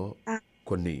బాడీలో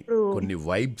కొన్ని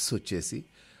వైబ్స్ వచ్చేసి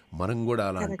మనం కూడా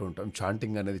అలా అంటూ ఉంటాం.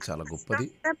 చాంటింగ్ అనేది చాలా గొప్పది.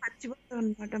 మర్చిపోతాం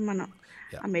అనమాట మనం,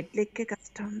 ఆ మెట్లు ఎక్కే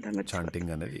కష్టం అంతా.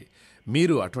 చాంటింగ్ అనేది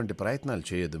మీరు అటువంటి ప్రయత్నాలు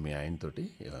చేయొద్దు మీ ఆయనతోటి.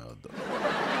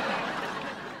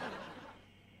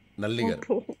 నల్లి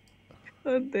గారు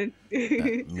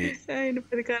ఆయన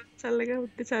పరికారం చల్లగా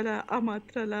ఉంటే చాలా, ఆ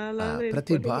మాత్రం అలా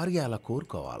ప్రతి భార్య అలా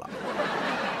కోరుకోవాలా?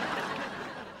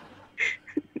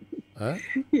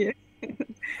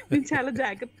 నేను చాలా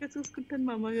జాగ్రత్తగా చూసుకుంటాను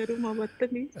మా అమ్మగారు మా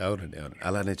భర్తని. అవునండి, అవును,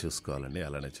 అలానే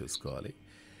చూసుకోవాలి.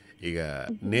 ఇక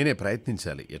నేనే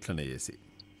ప్రయత్నించాలి ఎట్లనే చేసి.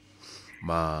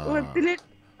 మా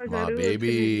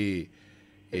బేబీ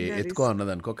ఎత్తుకో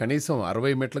అన్నది అనుకో, కనీసం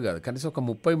 60 మెట్లు కాదు, కనీసం ఒక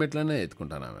 30 మెట్లనే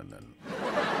ఎత్తుకుంటాను ఆమె నన్ను.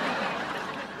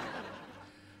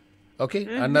 ఓకే.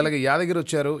 అండ్ అలాగే యాదగిరి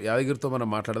వచ్చారు, యాదగిరితో మనం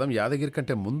మాట్లాడదాం. యాదగిరి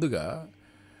కంటే ముందుగా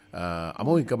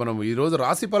అమ్మో ఇంకా మనం ఈరోజు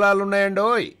రాశి ఫలాలు ఉన్నాయండి.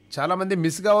 ఓయ్ చాలామంది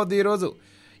మిస్ కావద్దు ఈరోజు.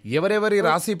 ఎవరెవరి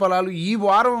రాశి ఫలాలు ఈ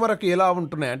వారం వరకు ఎలా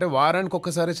ఉంటున్నాయి అంటే, వారానికి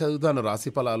ఒక్కసారి చదువుతాను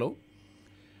రాశి ఫలాలు,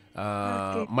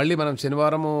 మళ్ళీ మనం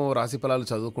శనివారము రాశి ఫలాలు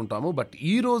చదువుకుంటాము. బట్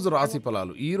ఈరోజు రాశి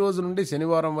ఫలాలు, ఈ రోజు నుండి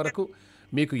శనివారం వరకు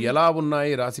మీకు ఎలా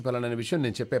ఉన్నాయి రాశి ఫలాలు అనే విషయం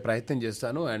నేను చెప్పే ప్రయత్నం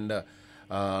చేస్తాను. అండ్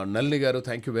నళిని గారు,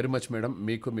 thank you very much madam.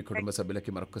 మీకు మీ కుటుంబ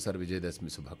సభ్యులకి మరొకసారి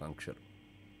విజయదశమి శుభాకాంక్షలు.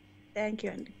 థ్యాంక్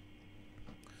యూ అండి.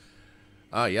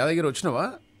 యాదగిరి వచ్చినవా?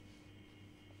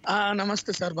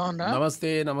 నమస్తే సార్, బాగున్నా? నమస్తే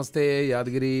నమస్తే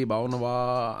యాదగిరి, బాగున్నావా?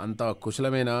 అంత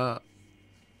కుశలమేనా?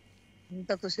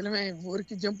 అంత కుశలమే.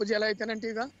 ఊరికి జంపు జల అయితేనంటే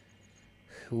ఇక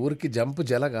ఊరికి జంపు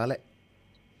జల కాలే,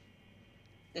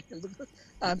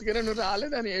 అందుకనే నువ్వు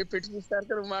రాలేదని పెట్టి చూస్తారు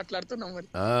కదా మాట్లాడుతున్నావు. మరి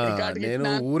నేను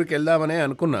ఊరికి వెళ్దామనే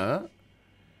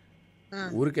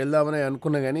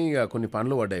అనుకున్నా, కానీ ఇక కొన్ని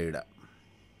పనులు పడ్డాయి ఈడ.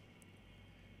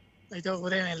 అయితే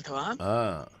ఉదయం వెళ్తావా?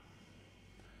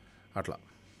 అట్లా.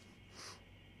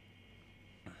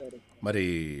 మరి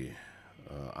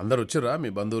అందరు వచ్చారా? మీ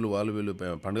బంధువులు వాళ్ళు వీళ్ళు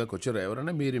పండుగకు వచ్చారా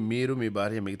ఎవరైనా? మీరు మీ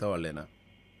భార్య మిగతా వాళ్ళేనా?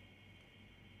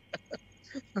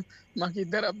 మాకు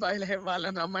 2 అబ్బాయిలే,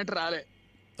 వాళ్ళని రమ్మంటే రాలే.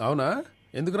 అవునా?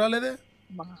 ఎందుకు రాలేదే?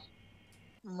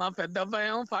 మా పెద్ద అబ్బాయి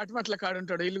ఏమో పాటిమట్ల కాడు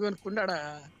ఉంటాడు, ఇల్లు కొనుక్కుంటాడు,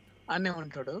 అన్నే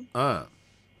ఉంటాడు.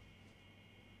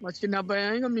 మా చిన్న అబ్బాయి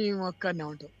ఇక మేము అక్కడనే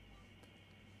ఉంటాం.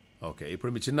 ఓకే.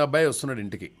 ఇప్పుడు మీ చిన్న అబ్బాయి వస్తున్నాడు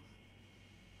ఇంటికి?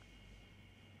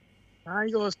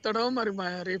 ఇక వస్తాడో మరి,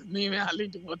 రేపు మేమే వాళ్ళ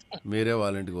ఇంటికి పోతాం. మీరే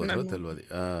వాళ్ళ ఇంటికి పోతారో తెలియదు.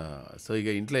 సో ఇక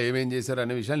ఇంట్లో ఏమేం చేశారు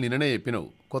అనే విషయాలు నిన్ననే చెప్పినావు.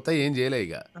 కొత్త ఏం చేయలే?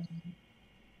 ఇక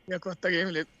కొత్తగా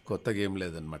ఏం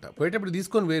లేదనమాట. పోయేటప్పుడు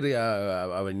తీసుకొని వేరే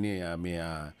అవన్నీ మీ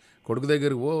కొడుకు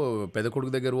దగ్గర పెద్ద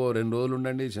కొడుకు దగ్గర 2 రోజులు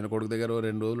ఉండండి, చిన్న కొడుకు దగ్గర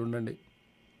 2 రోజులు ఉండండి.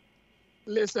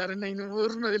 లేదు సార్, నేను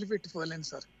ఊరిని వదిలిపెట్టిపోలేను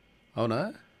సార్. అవునా?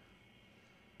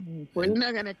 పోయినా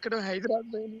కానీ ఎక్కడో హైదరాబాద్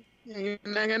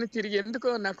పోయినా కానీ తిరిగి ఎందుకో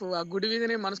నాకు ఆ గుడి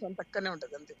మీదనే మనసు అంత అక్కడనే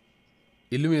ఉంటది. అంతే,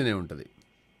 ఇల్లు మీదనే ఉంటది,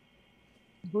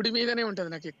 గుడి మీదనే ఉంటది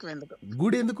నాకు ఎక్కువ. ఎందుకు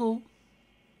గుడి? ఎందుకు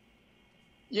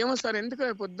ఏమో సార్, ఎందుకు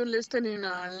పొద్దున్న లేస్తే నేను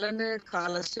అల్లనే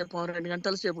కాలసేపు 2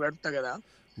 గంటల సేపు గడుపుతా కదా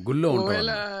గుళ్ళో.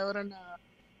 ఒకవేళ ఎవరన్నా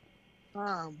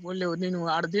నేను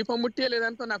ఆడ దీపం ముట్టే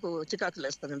లేదనుకో నాకు చికాకులు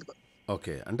వేస్తుంది ఎందుకో.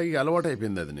 ఓకే. అంటే ఇక అలవాటు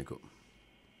అయిపోయింది అది నీకు?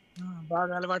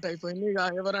 బాగా అలవాటు అయిపోయింది. ఇక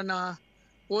ఎవరన్నా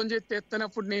ఫోన్ చేస్తే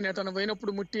ఎత్తనప్పుడు, నేను ఎటన్నా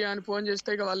పోయినప్పుడు ముట్టి అని ఫోన్ చేస్తే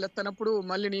ఇక వాళ్ళు ఎత్తనప్పుడు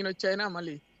మళ్ళీ నేను వచ్చాయినా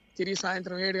మళ్ళీ తిరిగి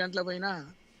సాయంత్రం 7 గంటల పోయినా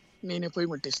నేనే పోయి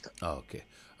ముట్టిస్తా. ఓకే.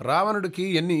 రావణుడికి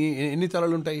ఎన్ని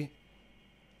తలలు ఉంటాయి?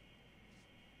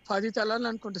 10 తలాలు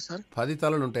అనుకుంటా సార్. 10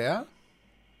 తలలు ఉంటాయా?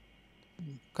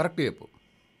 కరెక్ట్ చెప్పు.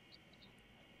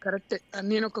 కరెక్టే.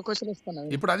 నేను ఒక క్వశ్చన్ ఇస్తాను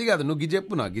ఇప్పుడు. అది కాదు, నువ్వు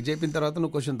చెప్పు. నాకు చెప్పిన తర్వాత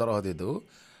నువ్వు క్వశ్చన్ తర్వాత ఏదో.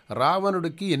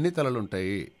 రావణుడికి ఎన్ని తలలు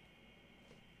ఉంటాయి?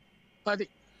 10.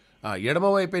 ఎడమ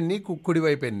వైపు ఎన్ని, కుడి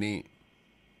వైపు ఎన్ని?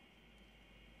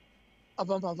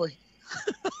 అబ్బాయి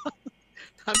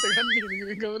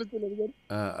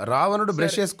రావణుడు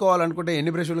బ్రష్ చేసుకోవాలనుకుంటే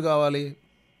ఎన్ని బ్రష్లు కావాలి?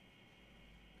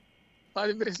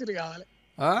 10 బ్రష్లు కావాలి.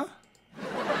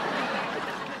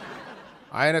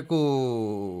 ఆయనకు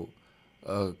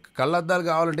కళ్ళద్దాలు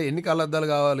కావాలంటే ఎన్ని కళ్ళద్దాలు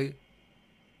కావాలి?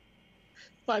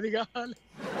 10 కావాలి.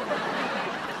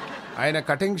 ఆయన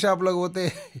కటింగ్ షాప్లోకి పోతే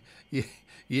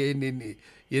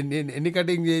ఎన్ని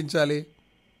కటింగ్ చేయించాలి?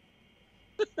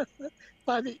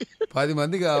 10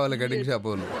 మంది కావాలి కటింగ్ షాప్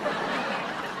వాళ్ళు.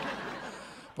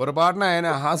 పొరపాటున ఆయన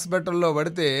హాస్పిటల్లో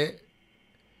పడితే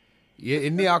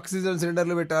ఎన్ని ఆక్సిజన్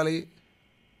సిలిండర్లు పెట్టాలి?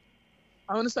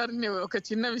 అవును సార్, ఒక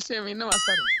చిన్న విషయం విన్నావా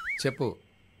సార్? చెప్పు.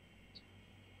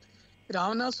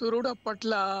 రావణాసురుడు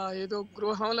అప్పట్ల ఏదో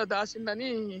గృహంలో దాసిందని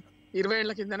 20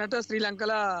 ఏళ్ల కిందనట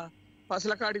శ్రీలంకల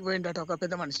పసలకాడికి పోయిండట ఒక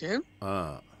పెద్ద మనిషి.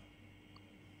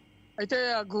 అయితే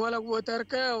ఆ గుహలకు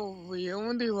పోతారక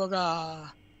ఏముంది, ఒక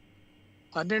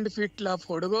 12 ఫీట్ల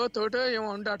పొడుగో తోటో ఏమో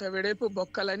ఉండట, వెడేపు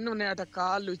బొక్కలు అన్ని ఉన్నాయట,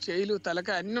 కాళ్ళు చేయిలు తలక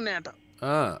అన్ని ఉన్నాయట.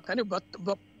 కానీ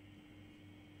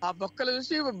ఆ బొక్కలు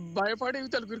చూసి భయపడి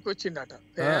యువతలు గురికి వచ్చిండట,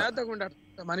 పెద్దగా ఉండట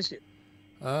మనిషి.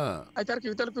 అయితే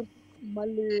యువతలకు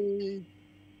మళ్ళీ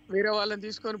వేరే వాళ్ళని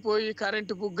తీసుకొని పోయి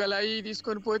కరెంటు బుగ్గలు అవి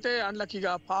తీసుకొని పోతే అందులోకి ఇక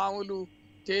పాములు,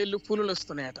 తేళ్లు, పులులు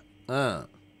వస్తున్నాయట.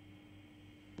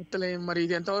 మరి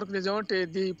ఇది ఎంతవరకు నిజం అంటే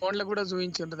ఈ ఫోన్లో కూడా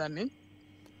చూపించిండ్రు దాన్ని.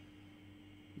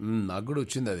 నాకు కూడా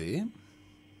వచ్చింది అది.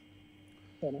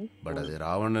 బట్ అది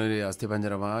రావణుని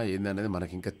అస్థిపంజరమా ఏందనేది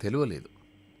మనకి ఇంకా తెలియలేదు.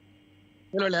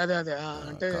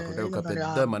 కాకుంటే ఒక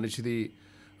పెద్ద మనిషిది,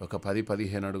 ఒక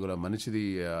 10-15 అడుగుల మనిషిది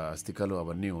అస్థికలు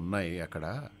అవన్నీ ఉన్నాయి అక్కడ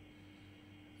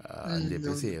అని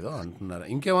చెప్పేసి ఏదో అంటున్నారు.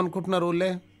 ఇంకేమనుకుంటున్నారు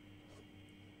ఊళ్ళే?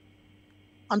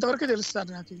 అంతవరకే తెలుసు సార్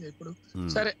నాకు ఇది ఇప్పుడు.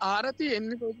 సరే, ఆరతి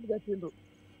ఎన్ని రోజులు కట్టిండ్రు?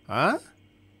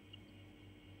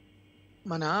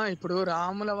 మన ఇప్పుడు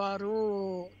రాముల వారు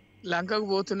లంకకు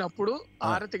పోతున్నప్పుడు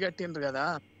ఆరతి కట్టిండ్రు కదా,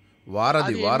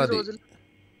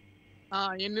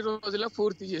 ఎన్ని రోజుల్లో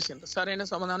పూర్తి చేసిండ్రు? సరైన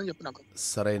సమాధానం చెప్పు నాకు.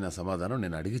 సరైన సమాధానం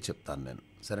నేను అడిగి చెప్తాను నేను,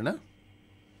 సరేనా?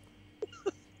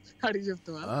 అడిగి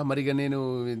చెప్తావా? మరిగా నేను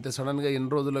ఇంత సడన్గా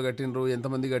ఎన్ని రోజుల్లో కట్టిండ్రు,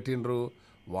 ఎంతమంది కట్టిండ్రు,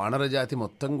 వానర జాతి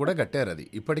మొత్తం కూడా కట్టారు. అది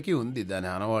ఇప్పటికీ ఉంది దాని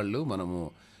ఆనవాళ్ళు. మనము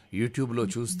యూట్యూబ్లో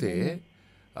చూస్తే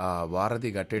ఆ వారధి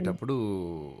కట్టేటప్పుడు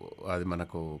అది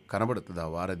మనకు కనబడుతుంది. ఆ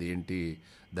వారధి ఏంటి,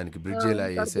 దానికి బ్రిడ్జ్ ఎలా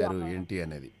వేసారు ఏంటి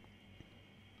అనేది.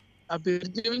 ఆ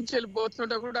బ్రిడ్జ్ నుంచి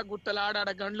వెళ్ళిపోతుంటే కూడా గుట్టలాడ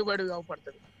గండ్లు బడి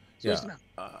అవపడుతుంది.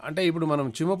 అంటే ఇప్పుడు మనం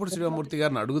చిమ్మపూడి శ్రీరామూర్తి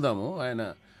గారిని అడుగుదాము. ఆయన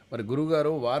మరి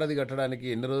గురుగారు వారధి కట్టడానికి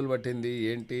ఎన్ని రోజులు పట్టింది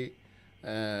ఏంటి?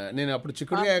 నేను అప్పుడు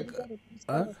చిక్కుడుగా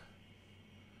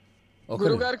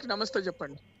గురుగారికి నమస్తే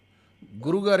చెప్పండి.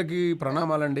 గురుగారికి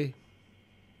ప్రణామాలండి.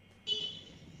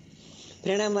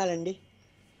 ప్రణామాలండి.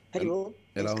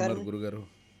 ఎలా ఉన్నారు గురుగారు?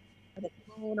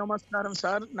 నమస్కారం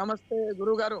సార్. నమస్తే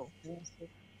గురుగారు.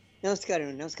 నమస్కారం.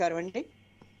 నమస్కారం అండి.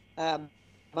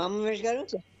 బామ్మేష్ గారు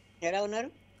ఎలా ఉన్నారు?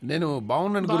 నేను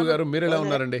బాగున్నాను గురుగారు, మీరు ఎలా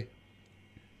ఉన్నారండి?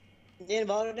 నేను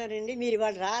బాగున్నానండి. మీరు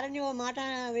ఇవాళ రారని ఓ మాట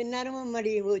విన్నాను,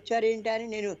 మరి వచ్చారు ఏంటి అని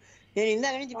నేను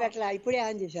ఇందాక నుంచి పెట్టలా, ఇప్పుడే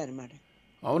ఆన్ చేశాను అనమాట.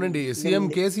 అవునండి, సీఎం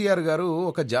కేసీఆర్ గారు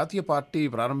ఒక జాతీయ పార్టీ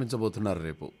ప్రారంభించబోతున్నారు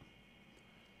రేపు.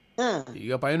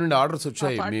 ఇక పైనుండి ఆర్డర్స్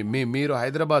వచ్చాయి, మీరు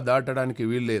హైదరాబాద్ దాటడానికి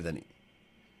వీలు లేదని.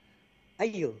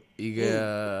 అయ్యో, ఇక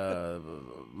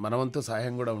మనవంతు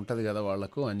సహాయం కూడా ఉంటుంది కదా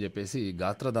వాళ్లకు అని చెప్పేసి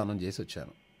గాత్రదానం చేసి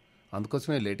వచ్చాను.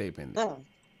 అందుకోసమే లేట్ అయిపోయింది.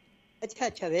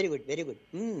 Very good, very good.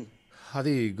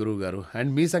 అది గురువుగారు.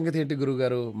 అండ్ మీ సంగతి ఏంటి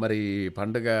గురువుగారు? మరి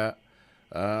పండుగ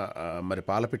మరి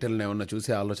పాలపిట్టలను ఏమన్నా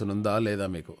చూసే ఆలోచన ఉందా లేదా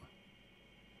మీకు?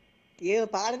 ఏ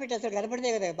పాలపిట్ట అసలు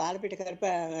కనపడితే కదా, పాలపిట్ట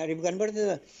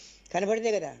కనపడితే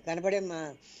కదా కనపడే.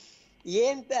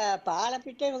 ఏం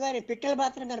పాలపిట్ట కానీ పిట్టలు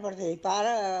మాత్రం కనపడతాయి.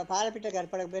 పాలపిట్ట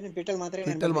కనపడకపోయినా పిట్టలు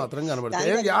మాత్రం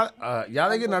కనపడతాయి.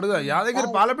 యాదగిరి అడుగు, యాదగిరి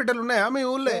పాలపిట్టలు ఉన్నాయా మీ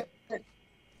ఊళ్ళో?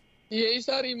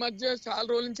 ఈసారి ఈ మధ్య చాలా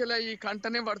రోజుల నుంచి ఈ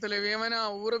కంటనే పడతలేవు. ఏమైనా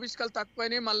ఊర విష్కలు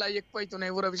తక్కువైనాయి, మళ్ళీ ఎక్కువ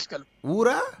అవుతున్నాయి ఊర విష్కలు.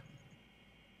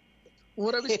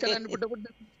 ఊర విష్కలు అని బుడ్డ బుడ్డ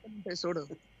ఉంటాయి చూడు.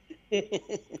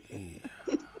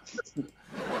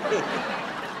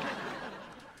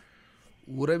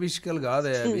 ఊర విష్కలు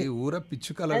కాదే అవి, ఊర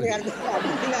పిచ్చుకలు.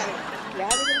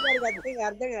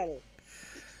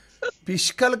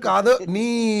 పిష్కలు కాదు నీ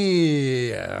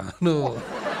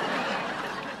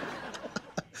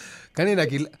కానీ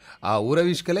నాకు ఆ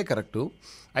ఊరవిష్కలే కరెక్టు.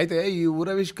 అయితే ఈ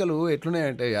ఊరవిష్కలు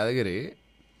ఎట్లున్నాయంటే యాదగిరి,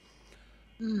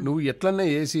 నువ్వు ఎట్లన్నా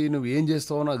వేసి నువ్వు ఏం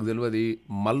చేస్తావో నాకు తెలియదు,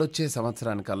 మళ్ళొచ్చే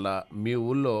సంవత్సరానికల్లా మీ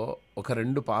ఊళ్ళో ఒక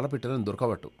 2 పాలపిట్టలను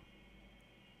దొరకబట్టు.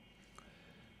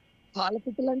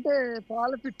 పాలపిట్టలు అంటే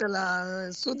పాలపిట్టల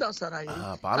చూద్దాం సార్.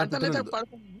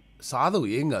 సాధు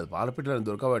ఏం కాదు, పాలపిట్టలను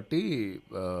దొరకబట్టి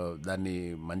దాన్ని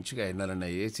మంచిగా ఎన్నెలన్నా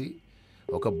వేసి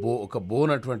ఒక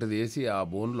బోన్ అటువంటిది వేసి ఆ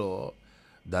బోన్లో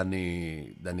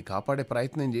దాన్ని కాపాడే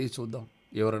ప్రయత్నం చేసి చూద్దాం.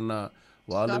 ఎవరన్నా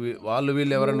వాళ్ళు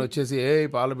వీళ్ళు ఎవరన్నా వచ్చేసి ఏ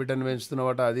పాలపిట్టని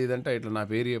పెంచుతున్నవాట అది ఇదంటే ఇట్లా నా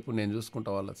పేరు చెప్పు, నేను చూసుకుంటా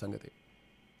వాళ్ళ సంగతి.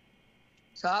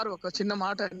 సార్ ఒక చిన్న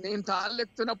మాట, నేను తాళ్ళు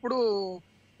ఎక్కుతున్నప్పుడు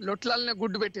లొట్లనే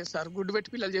గుడ్డు పెట్టేస్తారు, గుడ్డు పెట్టి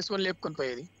పిల్లలు చేసుకొని లేపుకొని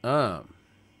పోయేది.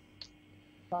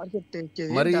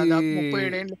 మరి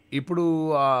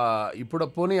ఇప్పుడు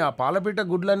పోనీ ఆ పాలపిట్ట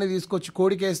గుడ్లన్నీ తీసుకొచ్చి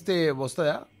కోడికేస్తే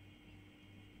వస్తాయా?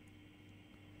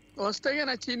 వస్తాయి,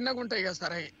 చిన్నగా ఉంటాయి కదా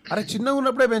సార్. అరే చిన్నగా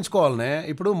ఉన్నప్పుడే పెంచుకోవాలనే.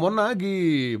 ఇప్పుడు మొన్న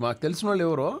మాకు తెలిసిన వాళ్ళు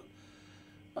ఎవరో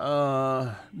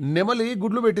నెమలి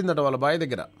గుడ్లు పెట్టిందట వాళ్ళ బావి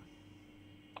దగ్గర.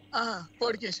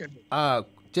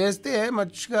 చేస్తే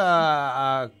మంచిగా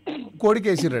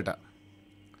కోడికేసిర్రట.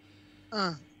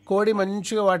 కోడి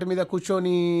మంచిగా వాటి మీద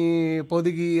కూర్చొని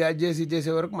పొదిగి అది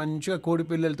చేసే వరకు మంచిగా కోడి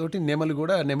పిల్లలతోటి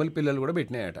నెమలి పిల్లలు కూడా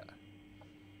పెట్టినాయట.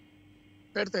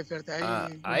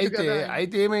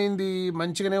 అయితే ఏమైంది,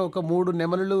 మంచిగానే ఒక 3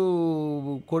 నెమలు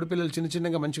కోడి పిల్లలు చిన్న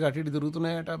చిన్నగా మంచిగా అటు ఇటు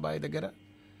తిరుగుతున్నాయట బావి దగ్గర.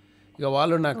 ఇక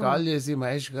వాళ్ళు నాకు కాల్ చేసి,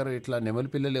 మహేష్ గారు ఇట్లా నెమలి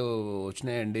పిల్లలు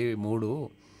వచ్చినాయండి 3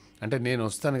 అంటే, నేను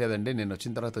వస్తాను కదండి, నేను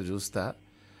వచ్చిన తర్వాత చూస్తా,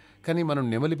 కానీ మనం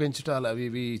నెమలి పెంచటాలు అవి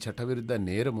ఇవి చట్టవిరుద్ధ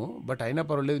నేరము, బట్ అయినా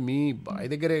పర్వాలేదు మీ బావి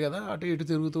దగ్గరే కదా అటు ఇటు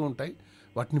తిరుగుతూ ఉంటాయి,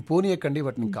 వాటిని పోనీయకండి,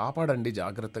 వాటిని కాపాడండి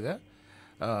జాగ్రత్తగా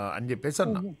అని చెప్పేసి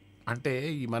అన్నా. అంటే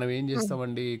మనం ఏం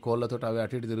చేస్తామండి, కోళ్ళతో అవి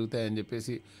అటు ఇటు తిరుగుతాయని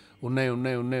చెప్పేసి ఉన్నాయి ఓ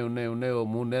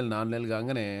 3 నెలలు 4 నెలలు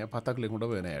కాగానే పతాకు లేకుండా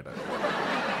పోయినాయట.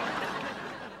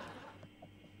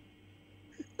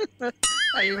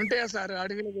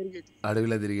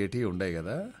 అడవిలో తిరిగేటి ఉన్నాయి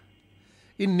కదా.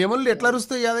 ఈ నెమళ్ళు ఎట్లా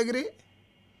అరుస్తాయి యాదగిరి?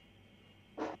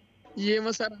 ఏమో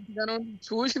సార్, అంతగానో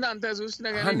చూసినా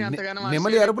కానీ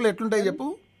నెమలి అరుపులు ఎట్లుంటాయి చెప్పు.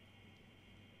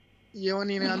 ఏమో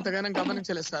నేను అంతగానో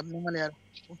గమనించలేదు సార్ నెమలి.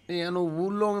 నువ్వు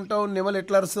ఊళ్ళో ఉంటావు, నెమలి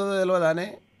ఎట్లా అరుస్తుందో తెలియదానే?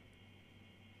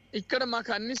 ఇక్కడ మాకు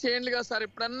అన్ని చేయండి కదా సార్,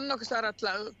 ఎప్పుడన్నా ఒకసారి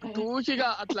అట్లా టూచిగా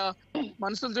అట్లా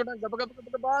మనుషులు చూడడానికి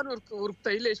గబగబ బాగా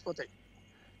ఉరుకుతాయి, లేచిపోతాయి.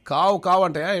 కావు కావు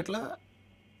అంటాయా ఎట్లా?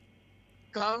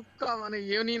 కావని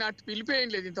ఏమో నేను అటు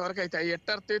పిలిపేయలేదు ఇంతవరకు అయితే, అవి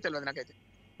ఎట్టర్తే తెలియదు నాకైతే.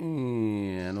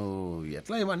 నువ్వు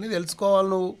ఎట్లా ఇవన్నీ తెలుసుకోవాలి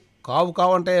నువ్వు? కావు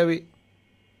కావు అంటాయి అవి.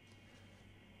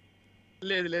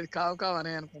 లేదు లేదు కావు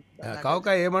కావని అనుకుంటా.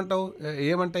 కావుకా ఏమంటావు?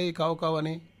 ఏమంటాయి కావు కావు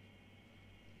అని?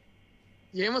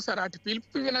 ఏమో సార్ అటు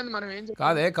పిలుపు వినండి మనం ఏం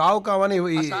కాదే. కావు కావని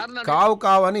కావు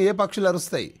కావని ఏ పక్షులు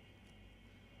అరుస్తాయి?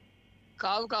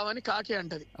 కావు కావని కాకి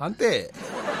అంటది అంతే.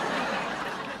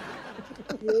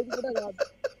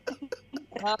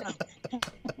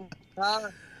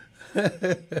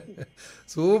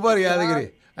 సూపర్ యాదగిరి.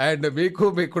 అండ్ మీకు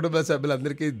మీ కుటుంబ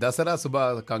సభ్యులందరికీ దసరా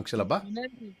శుభాకాంక్షలబ్బా.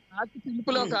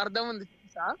 పిలుపులో ఒక అర్థం ఉంది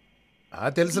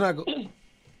తెలుసు నాకు.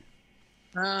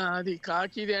 అది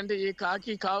కాకిది అంటే ఏ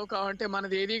కాకి కావు కావు అంటే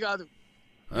మనది ఏది కాదు,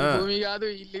 భూమి కాదు,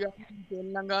 ఇల్లు కాదు,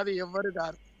 పిల్లం కాదు, ఎవ్వరు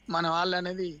కాదు, మన వాళ్ళు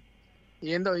అనేది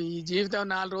ఏందో ఈ జీవితం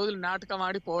 4 రోజులు నాటకం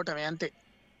ఆడి పోవటమే అంతే.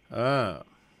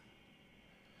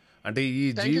 అంటే ఈ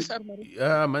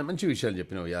మంచి విషయాలు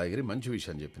చెప్పినావు యాదగిరి, మంచి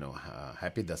విషయం చెప్పినావు.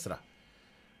 హ్యాపీ దసరా.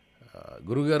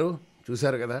 గురుగారు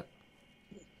చూశారు కదా,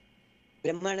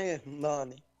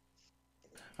 బాగుంది.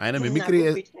 ఆయన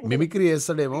మిమిక్రీ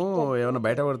చేస్తాడేమో ఏమైనా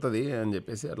బయట పడుతుంది అని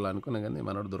చెప్పేసి అట్లా అనుకున్నా, కానీ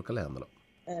మనోడు దొరకలే అందులో.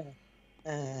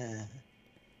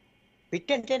 పిట్ట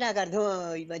అంటే నాకు అర్థం,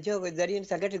 ఈ మధ్య జరిగిన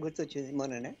సంఘటన గుర్తొచ్చింది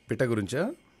మొన్న. పిట్ట గురించా?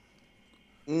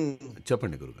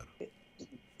 చెప్పండి గురుగారు.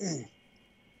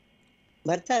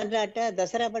 భర్త అన్నట్ట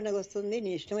దసరా పండుగ వస్తుంది,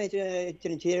 నీ ఇష్టమైన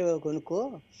చీర కొనుక్కో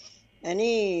అని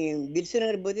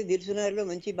దిల్సునగర్ పోతే దిల్సునగర్లో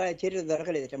మంచి చీరలు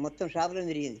దొరకలేదట. మొత్తం షాపులో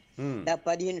తిరిగింది,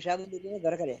 15 షాపులు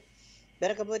తిరిగినా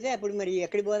దొరకపోతే అప్పుడు మరి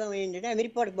ఎక్కడికి పోదాం ఏంటంటే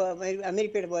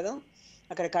అమీర్పేట పోదాం,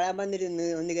 అక్కడ కళామందిర్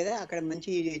ఉంది కదా, అక్కడ మంచి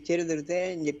చీరలు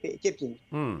దొరుకుతాయని చెప్పింది.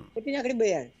 అక్కడికి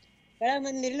పోయాడు.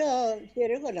 కళామందిర్లో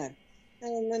చీరలు కొన్నారు.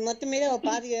 మొత్తం మీద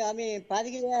ఆమె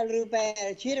 25,000 రూపాయల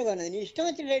చీర కొన్నది. నీ ఇష్టం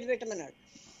వచ్చిన రేటు పెట్టమన్నాడు.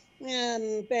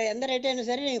 ఎంత రేట్ అయినా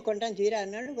సరే నేను కొంటాను చీర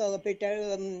అన్నాడు. పెట్టాడు.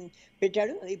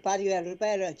 ఈ 25,000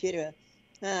 రూపాయల చీర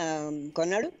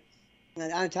కొన్నాడు.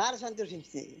 ఆమె చాలా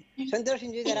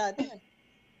సంతోషించిన తర్వాత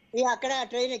ఇక అక్కడ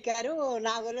ట్రైన్ ఎక్కారు,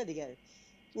 నాగోల్లో దిగారు.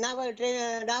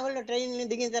 నాగోల్లో ట్రైన్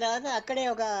దిగిన తర్వాత అక్కడే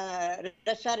ఒక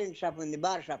రెస్టారెంట్ షాప్ ఉంది,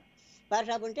 బార్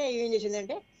షాప్ ఉంటే ఏం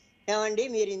చేసిందంటే, ఏమండి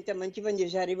మీరు ఇంత మంచి పని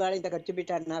చేశారు, ఇవాళ ఇంత ఖర్చు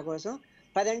పెట్టారు నా కోసం,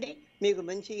 పదండి మీకు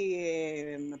మంచి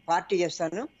పార్టీ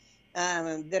చేస్తాను,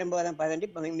 ఇద్దరం పోదాం పదండి,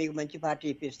 మీకు మంచి పార్టీ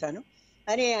ఇప్పిస్తాను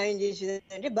అని ఆయన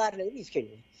చేసిందంటే బార్లోకి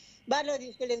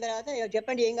తీసుకెళ్ళిన తర్వాత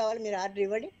చెప్పండి ఏం కావాలి, మీరు ఆర్డర్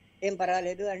ఇవ్వండి, ఏం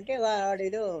పర్వాలేదు అంటే వాడు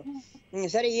ఏదో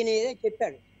సరే ఈయన ఏదో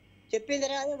చెప్పిన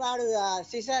తర్వాత వాడు ఆ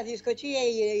సీసా తీసుకొచ్చి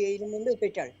ఈయన ముందు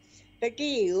పెట్టాడు. పెట్టి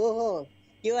ఓహో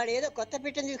ఇవాడు ఏదో కొత్త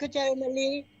పిట్టని తీసుకొచ్చాడు మళ్ళీ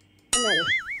అన్నాడు.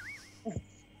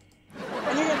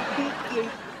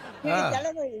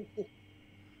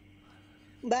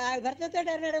 భర్తతో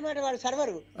అన్నాడు అన్నమాట వాడు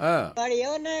సర్వరు. వాడు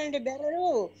ఏమన్నాడంటే బెర్రరు,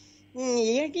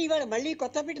 ఏంటి ఇవాడు మళ్ళీ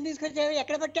కొత్త పిట్టని తీసుకొచ్చావు,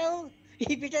 ఎక్కడ పట్టావు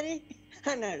ఈ పిట్టని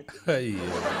అన్నాడు.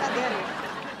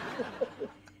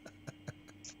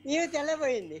 నీవు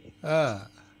తెల్లపోయింది.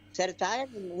 సరే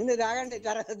తాగండి, ముందు తాగండి,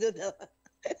 తర్వాత చూద్దాం.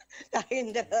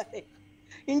 తాగిన తర్వాత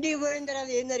ఇంటికి పోయిన తర్వాత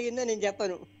ఏం జరిగిందో నేను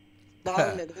చెప్పను,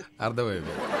 బాగుండదు.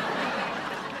 అర్థమైంది.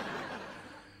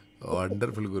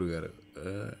 వండర్ఫుల్ గురుగారు.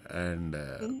 అండ్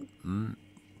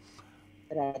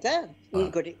తర్వాత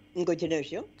ఇంకో చిన్న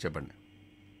విషయం చెప్పండి.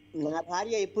 నా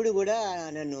భార్య ఎప్పుడు కూడా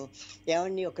నన్ను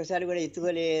ఏమన్నా ఒక్కసారి కూడా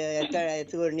ఎత్తుకోండి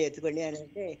అని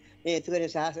అంటే నేను ఎత్తుకునే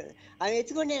సాహసం, ఆమె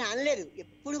ఎత్తుకోండి నేను అనలేదు,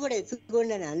 ఎప్పుడు కూడా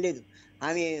ఎత్తుకోండి అని అనలేదు.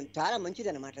 ఆమె చాలా మంచిది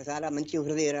అనమాట, చాలా మంచి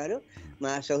హృదయరాలు,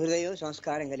 మా సహృదయం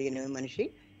సంస్కారం కలిగిన మనిషి.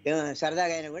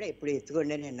 సరదాగా అయినా కూడా ఎప్పుడు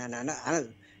ఎత్తుకోండి అని నన్ను అనదు.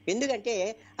 ఎందుకంటే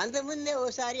అంతకుముందే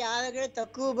ఓసారి ఆమె కూడా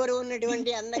తక్కువ బరువు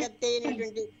ఉన్నటువంటి అందగత్తే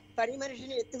అయినటువంటి పని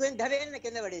మనిషిని ఎత్తుకొని ధవేళ్ళ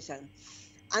కింద పడేశాను.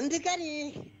 అందుకని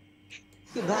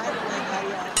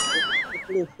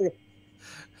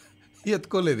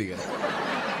ఎత్తుకోలేదు ఇక,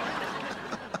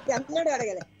 అన్నాడు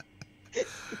అడగలే,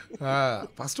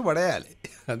 ఫస్ట్ పడేయాలి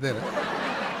అంతేనా?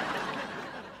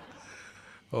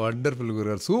 వండర్ఫుల్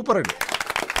గురుగారు, సూపర్ అండి.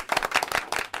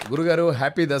 గురుగారు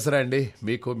హ్యాపీ దసరా అండి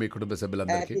మీకు, మీ కుటుంబ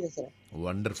సభ్యులందరికీ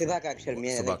వండర్ఫుల్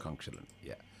శుభాకాంక్షలు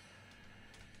అండి.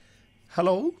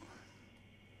 హలో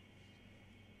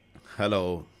హలో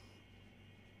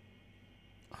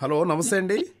హలో నమస్తే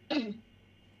అండి.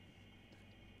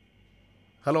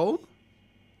 హలో,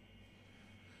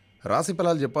 రాశి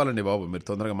ఫలాలు చెప్పాలండి బాబు, మీరు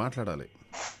తొందరగా మాట్లాడాలి.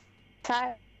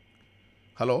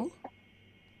 హలో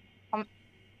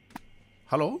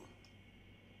హలో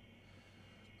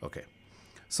ఓకే,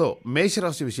 సో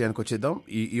మేషరాశి విషయానికి వచ్చేద్దాం.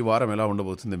 ఈ వారం ఎలా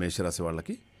ఉండబోతుంది మేషరాశి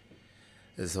వాళ్ళకి?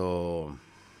 సో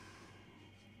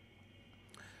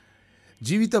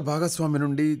జీవిత భాగస్వామి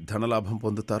నుండి ధనలాభం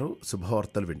పొందుతారు,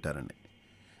 శుభవార్తలు వింటారండి.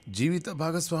 జీవిత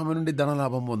భాగస్వామి నుండి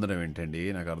ధనలాభం పొందడం ఏంటండి,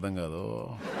 నాకు అర్థం కాదు.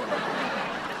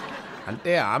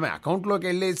 అంటే ఆమె అకౌంట్లోకి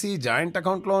వెళ్ళేసి జాయింట్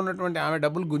అకౌంట్లో ఉన్నటువంటి ఆమె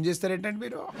డబ్బులు గుంజేస్తారేంటండి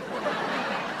మీరు?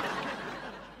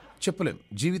 చెప్పలేం.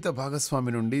 జీవిత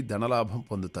భాగస్వామి నుండి ధనలాభం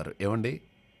పొందుతారు. ఏమండి,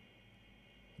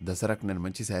 దసరాకు నేను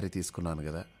మంచి శారీ తీసుకున్నాను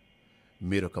కదా,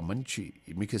 మీరు ఒక మంచి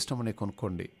మీకు ఇష్టమనే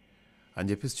కొనుక్కోండి అని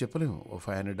చెప్పేసి చెప్పలేము.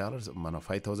 $500 మన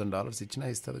 $5,000 ఇచ్చినా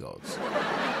ఇస్తుంది కావచ్చు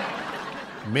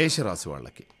మేషరాశి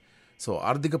వాళ్ళకి. సో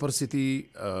ఆర్థిక పరిస్థితి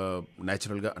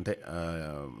న్యాచురల్గా అంటే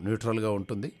న్యూట్రల్గా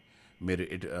ఉంటుంది. మీరు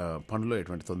పనుల్లో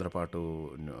ఎటువంటి తొందరపాటు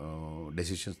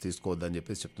డెసిషన్స్ తీసుకోవద్దని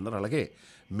చెప్పేసి చెప్తున్నారు. అలాగే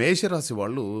మేషరాశి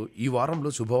వాళ్ళు ఈ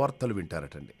వారంలో శుభవార్తలు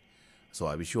వింటారటండి. So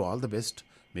I wish you all the best.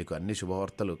 మీకు అన్ని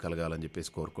శుభవార్తలు కలగాలని చెప్పేసి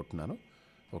కోరుకుంటున్నాను.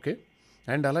 ఓకే,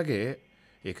 అండ్ అలాగే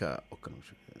ఇక ఒక్క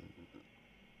నిమిషం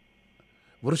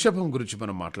వృషభం గురించి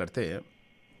మనం మాట్లాడితే,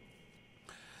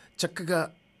 చక్కగా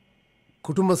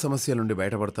కుటుంబ సమస్యల నుండి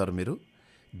బయటపడతారు మీరు.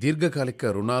 దీర్ఘకాలిక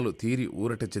రుణాలు తీరి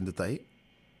ఊరట చెందుతాయి.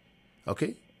 ఓకే,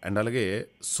 అండ్ అలాగే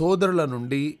సోదరుల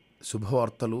నుండి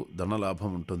శుభవార్తలు,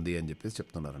 ధనలాభం ఉంటుంది అని చెప్పేసి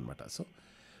చెప్తున్నారనమాట. సో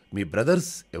మీ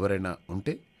బ్రదర్స్ ఎవరైనా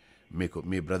ఉంటే మీకు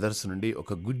మీ బ్రదర్స్ నుండి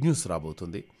ఒక గుడ్ న్యూస్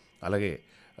రాబోతుంది. అలాగే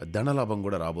ధనలాభం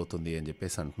కూడా రాబోతుంది అని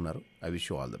చెప్పేసి అంటున్నారు. I wish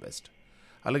you all the best.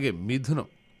 అలాగే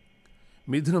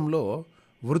మిథునంలో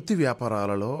వృత్తి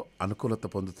వ్యాపారాలలో అనుకూలత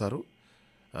పొందుతారు.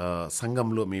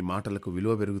 సంఘంలో మీ మాటలకు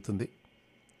విలువ పెరుగుతుంది.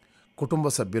 కుటుంబ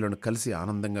సభ్యులను కలిసి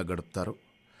ఆనందంగా గడుపుతారు.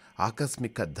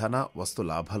 ఆకస్మిక ధన వస్తు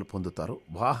లాభాలు పొందుతారు.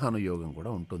 వాహన యోగం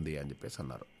కూడా ఉంటుంది అని చెప్పేసి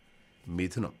అన్నారు.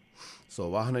 మిథునం, సో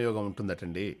వాహన యోగం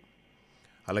ఉంటుందటండి.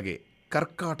 అలాగే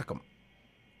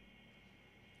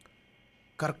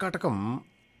కర్కాటకం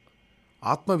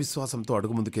ఆత్మవిశ్వాసంతో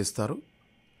అడుగు ముందుకేస్తారు.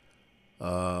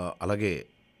 అలాగే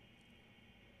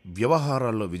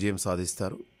వ్యవహారాల్లో విజయం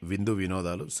సాధిస్తారు. విందు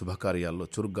వినోదాలు, శుభకార్యాల్లో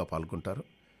చురుగ్గా పాల్గొంటారు.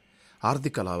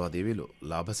 ఆర్థిక లావాదేవీలు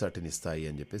లాభసాటినిస్తాయి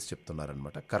అని చెప్పేసి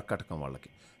చెప్తున్నారనమాట. కర్కాటకం వాళ్ళకి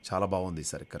చాలా బాగుంది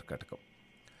ఈసారి కర్కాటకం.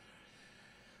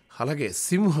 అలాగే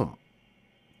సింహం,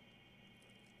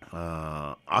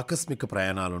 ఆకస్మిక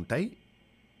ప్రయాణాలు ఉంటాయి.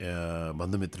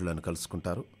 బంధుమిత్రులను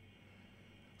కలుసుకుంటారు.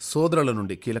 సోదరుల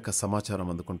నుండి కీలక సమాచారం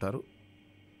అందుకుంటారు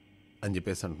అని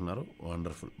చెప్పేసి అంటున్నారు.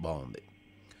 వండర్ఫుల్, బాగుంది.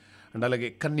 అండ్ అలాగే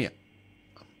కన్య,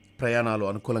 ప్రయాణాలు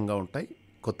అనుకూలంగా ఉంటాయి.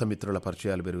 కొత్త మిత్రుల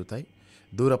పరిచయాలు పెరుగుతాయి.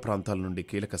 దూర ప్రాంతాల నుండి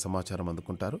కీలక సమాచారం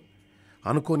అందుకుంటారు.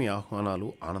 అనుకోని ఆహ్వానాలు,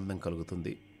 ఆనందం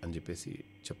కలుగుతుంది అని చెప్పేసి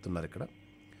చెప్తున్నారు ఇక్కడ.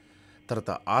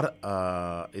 తర్వాత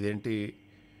ఇదేంటి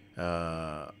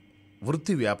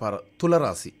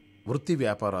తులరాశి వృత్తి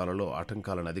వ్యాపారాలలో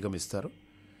ఆటంకాలను అధిగమిస్తారు.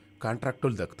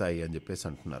 కాంట్రాక్టులు దక్కుతాయి అని చెప్పేసి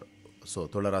అంటున్నారు. సో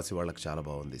తులరాశి వాళ్ళకి చాలా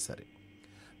బాగుంది ఈసారి.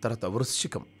 తర్వాత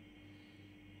వృశ్చికం,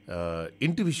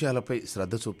 ఇంటి విషయాలపై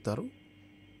శ్రద్ధ చూపుతారు.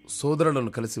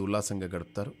 సోదరులను కలిసి ఉల్లాసంగా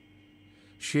గడుపుతారు.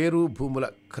 షేరు భూముల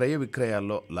క్రయ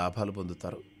విక్రయాల్లో లాభాలు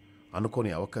పొందుతారు.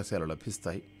 అనుకోని అవకాశాలు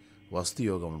లభిస్తాయి. వస్తు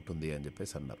యోగం ఉంటుంది అని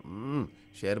చెప్పేసి అన్నారు.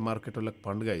 షేర్ మార్కెట్లకు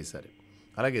పండుగ ఈసారి.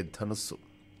 అలాగే ధనుసు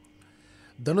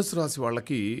రాశి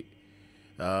వాళ్ళకి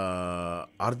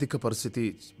ఆర్థిక పరిస్థితి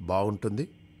బాగుంటుంది.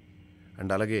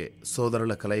 అండ్ అలాగే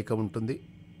సోదరుల కలయిక ఉంటుంది.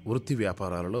 వృత్తి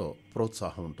వ్యాపారాలలో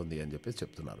ప్రోత్సాహం ఉంటుంది అని చెప్పేసి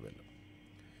చెప్తున్నారు వీళ్ళు.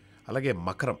 అలాగే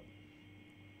మకరం,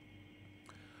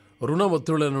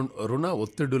 రుణ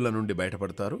ఒత్తిడుల నుండి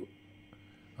బయటపడతారు.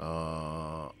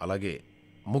 అలాగే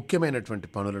ముఖ్యమైనటువంటి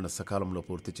పనులను సకాలంలో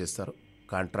పూర్తి చేస్తారు.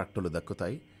 కాంట్రాక్టులు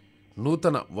దక్కుతాయి.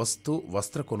 నూతన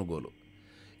వస్త్ర కొనుగోలు,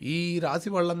 ఈ రాశి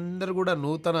వాళ్ళందరూ కూడా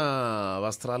నూతన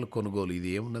వస్త్రాలు కొనుగోలు, ఇది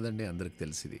ఏమున్నదండి అందరికి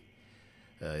తెలిసింది.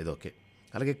 ఇదొకే.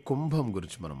 అలాగే కుంభం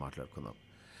గురించి మనం మాట్లాడుకుందాం.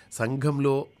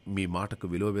 సంఘంలో మీ మాటకు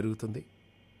విలువ పెరుగుతుంది.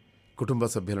 కుటుంబ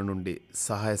సభ్యుల నుండి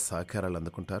సహాయ సహకారాలు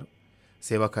అందుకుంటారు.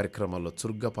 సేవా కార్యక్రమాల్లో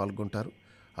చురుగ్గా పాల్గొంటారు.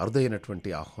 అరుదైనటువంటి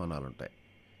ఆహ్వానాలు ఉంటాయి.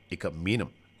 ఇక మీనం,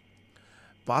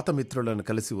 పాత మిత్రులను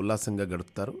కలిసి ఉల్లాసంగా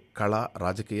గడుపుతారు. కళా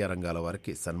రాజకీయ రంగాల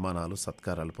వారికి సన్మానాలు,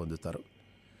 సత్కారాలు పొందుతారు.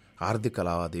 ఆర్థిక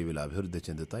లావాదేవీలు అభివృద్ధి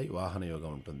చెందుతాయి. వాహన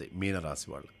యోగం ఉంటుంది మీనరాశి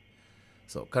వాళ్ళు.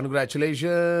 So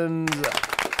congratulations.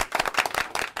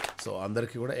 సో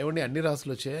అందరికీ కూడా ఏమండి అన్ని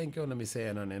రాశులు వచ్చాయా, ఇంకేమన్నా మిస్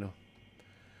అయ్యానా? నేను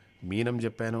మీనం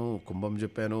చెప్పాను, కుంభం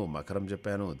చెప్పాను, మకరం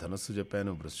చెప్పాను, ధనస్సు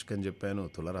చెప్పాను, వృశ్చికం చెప్పాను,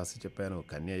 తులరాశి చెప్పాను,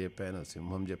 కన్య చెప్పాను,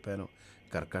 సింహం చెప్పాను,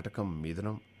 కర్కాటకం,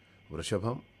 మిథునం,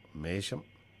 వృషభం, మేషం,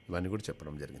 ఇవన్నీ కూడా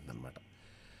చెప్పడం జరిగిందనమాట.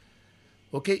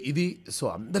 ఓకే, ఇది సో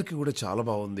అందరికీ కూడా చాలా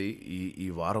బాగుంది. ఈ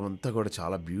వారం అంతా కూడా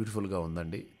చాలా బ్యూటిఫుల్గా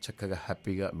ఉందండి. చక్కగా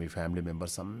హ్యాపీగా మీ ఫ్యామిలీ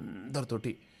మెంబర్స్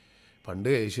అందరితోటి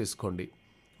పండుగ వేసేసుకోండి.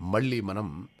 మళ్ళీ మనం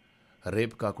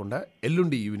రేపు కాకుండా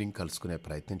ఎల్లుండి ఈవినింగ్ కలుసుకునే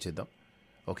ప్రయత్నం చేద్దాం.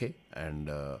 ఓకే, అండ్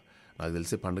నాకు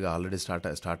తెలిసి పండుగ ఆల్రెడీ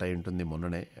స్టార్ట్ అయి ఉంటుంది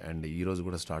మొన్ననే, అండ్ ఈరోజు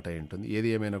కూడా స్టార్ట్ అయి ఉంటుంది. ఏది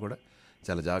ఏమైనా కూడా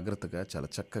చాలా జాగ్రత్తగా, చాలా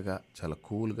చక్కగా, చాలా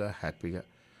కూల్గా, హ్యాపీగా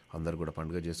అందరూ కూడా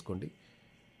పండుగ చేసుకోండి.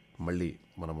 మళ్ళీ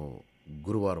మనము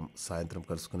గురువారం సాయంత్రం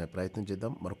కలుసుకునే ప్రయత్నం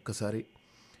చేద్దాం. మరొక్కసారి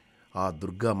ఆ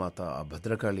దుర్గామాత, ఆ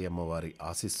భద్రకాళి అమ్మవారి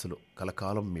ఆశీస్సులు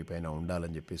కలకాలం మీ పైన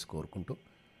ఉండాలని చెప్పేసి కోరుకుంటూ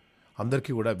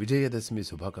అందరికీ కూడా విజయదశమి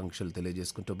శుభాకాంక్షలు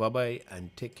తెలియజేసుకుంటూ బాబాయ్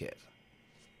అండ్ టేక్ కేర్.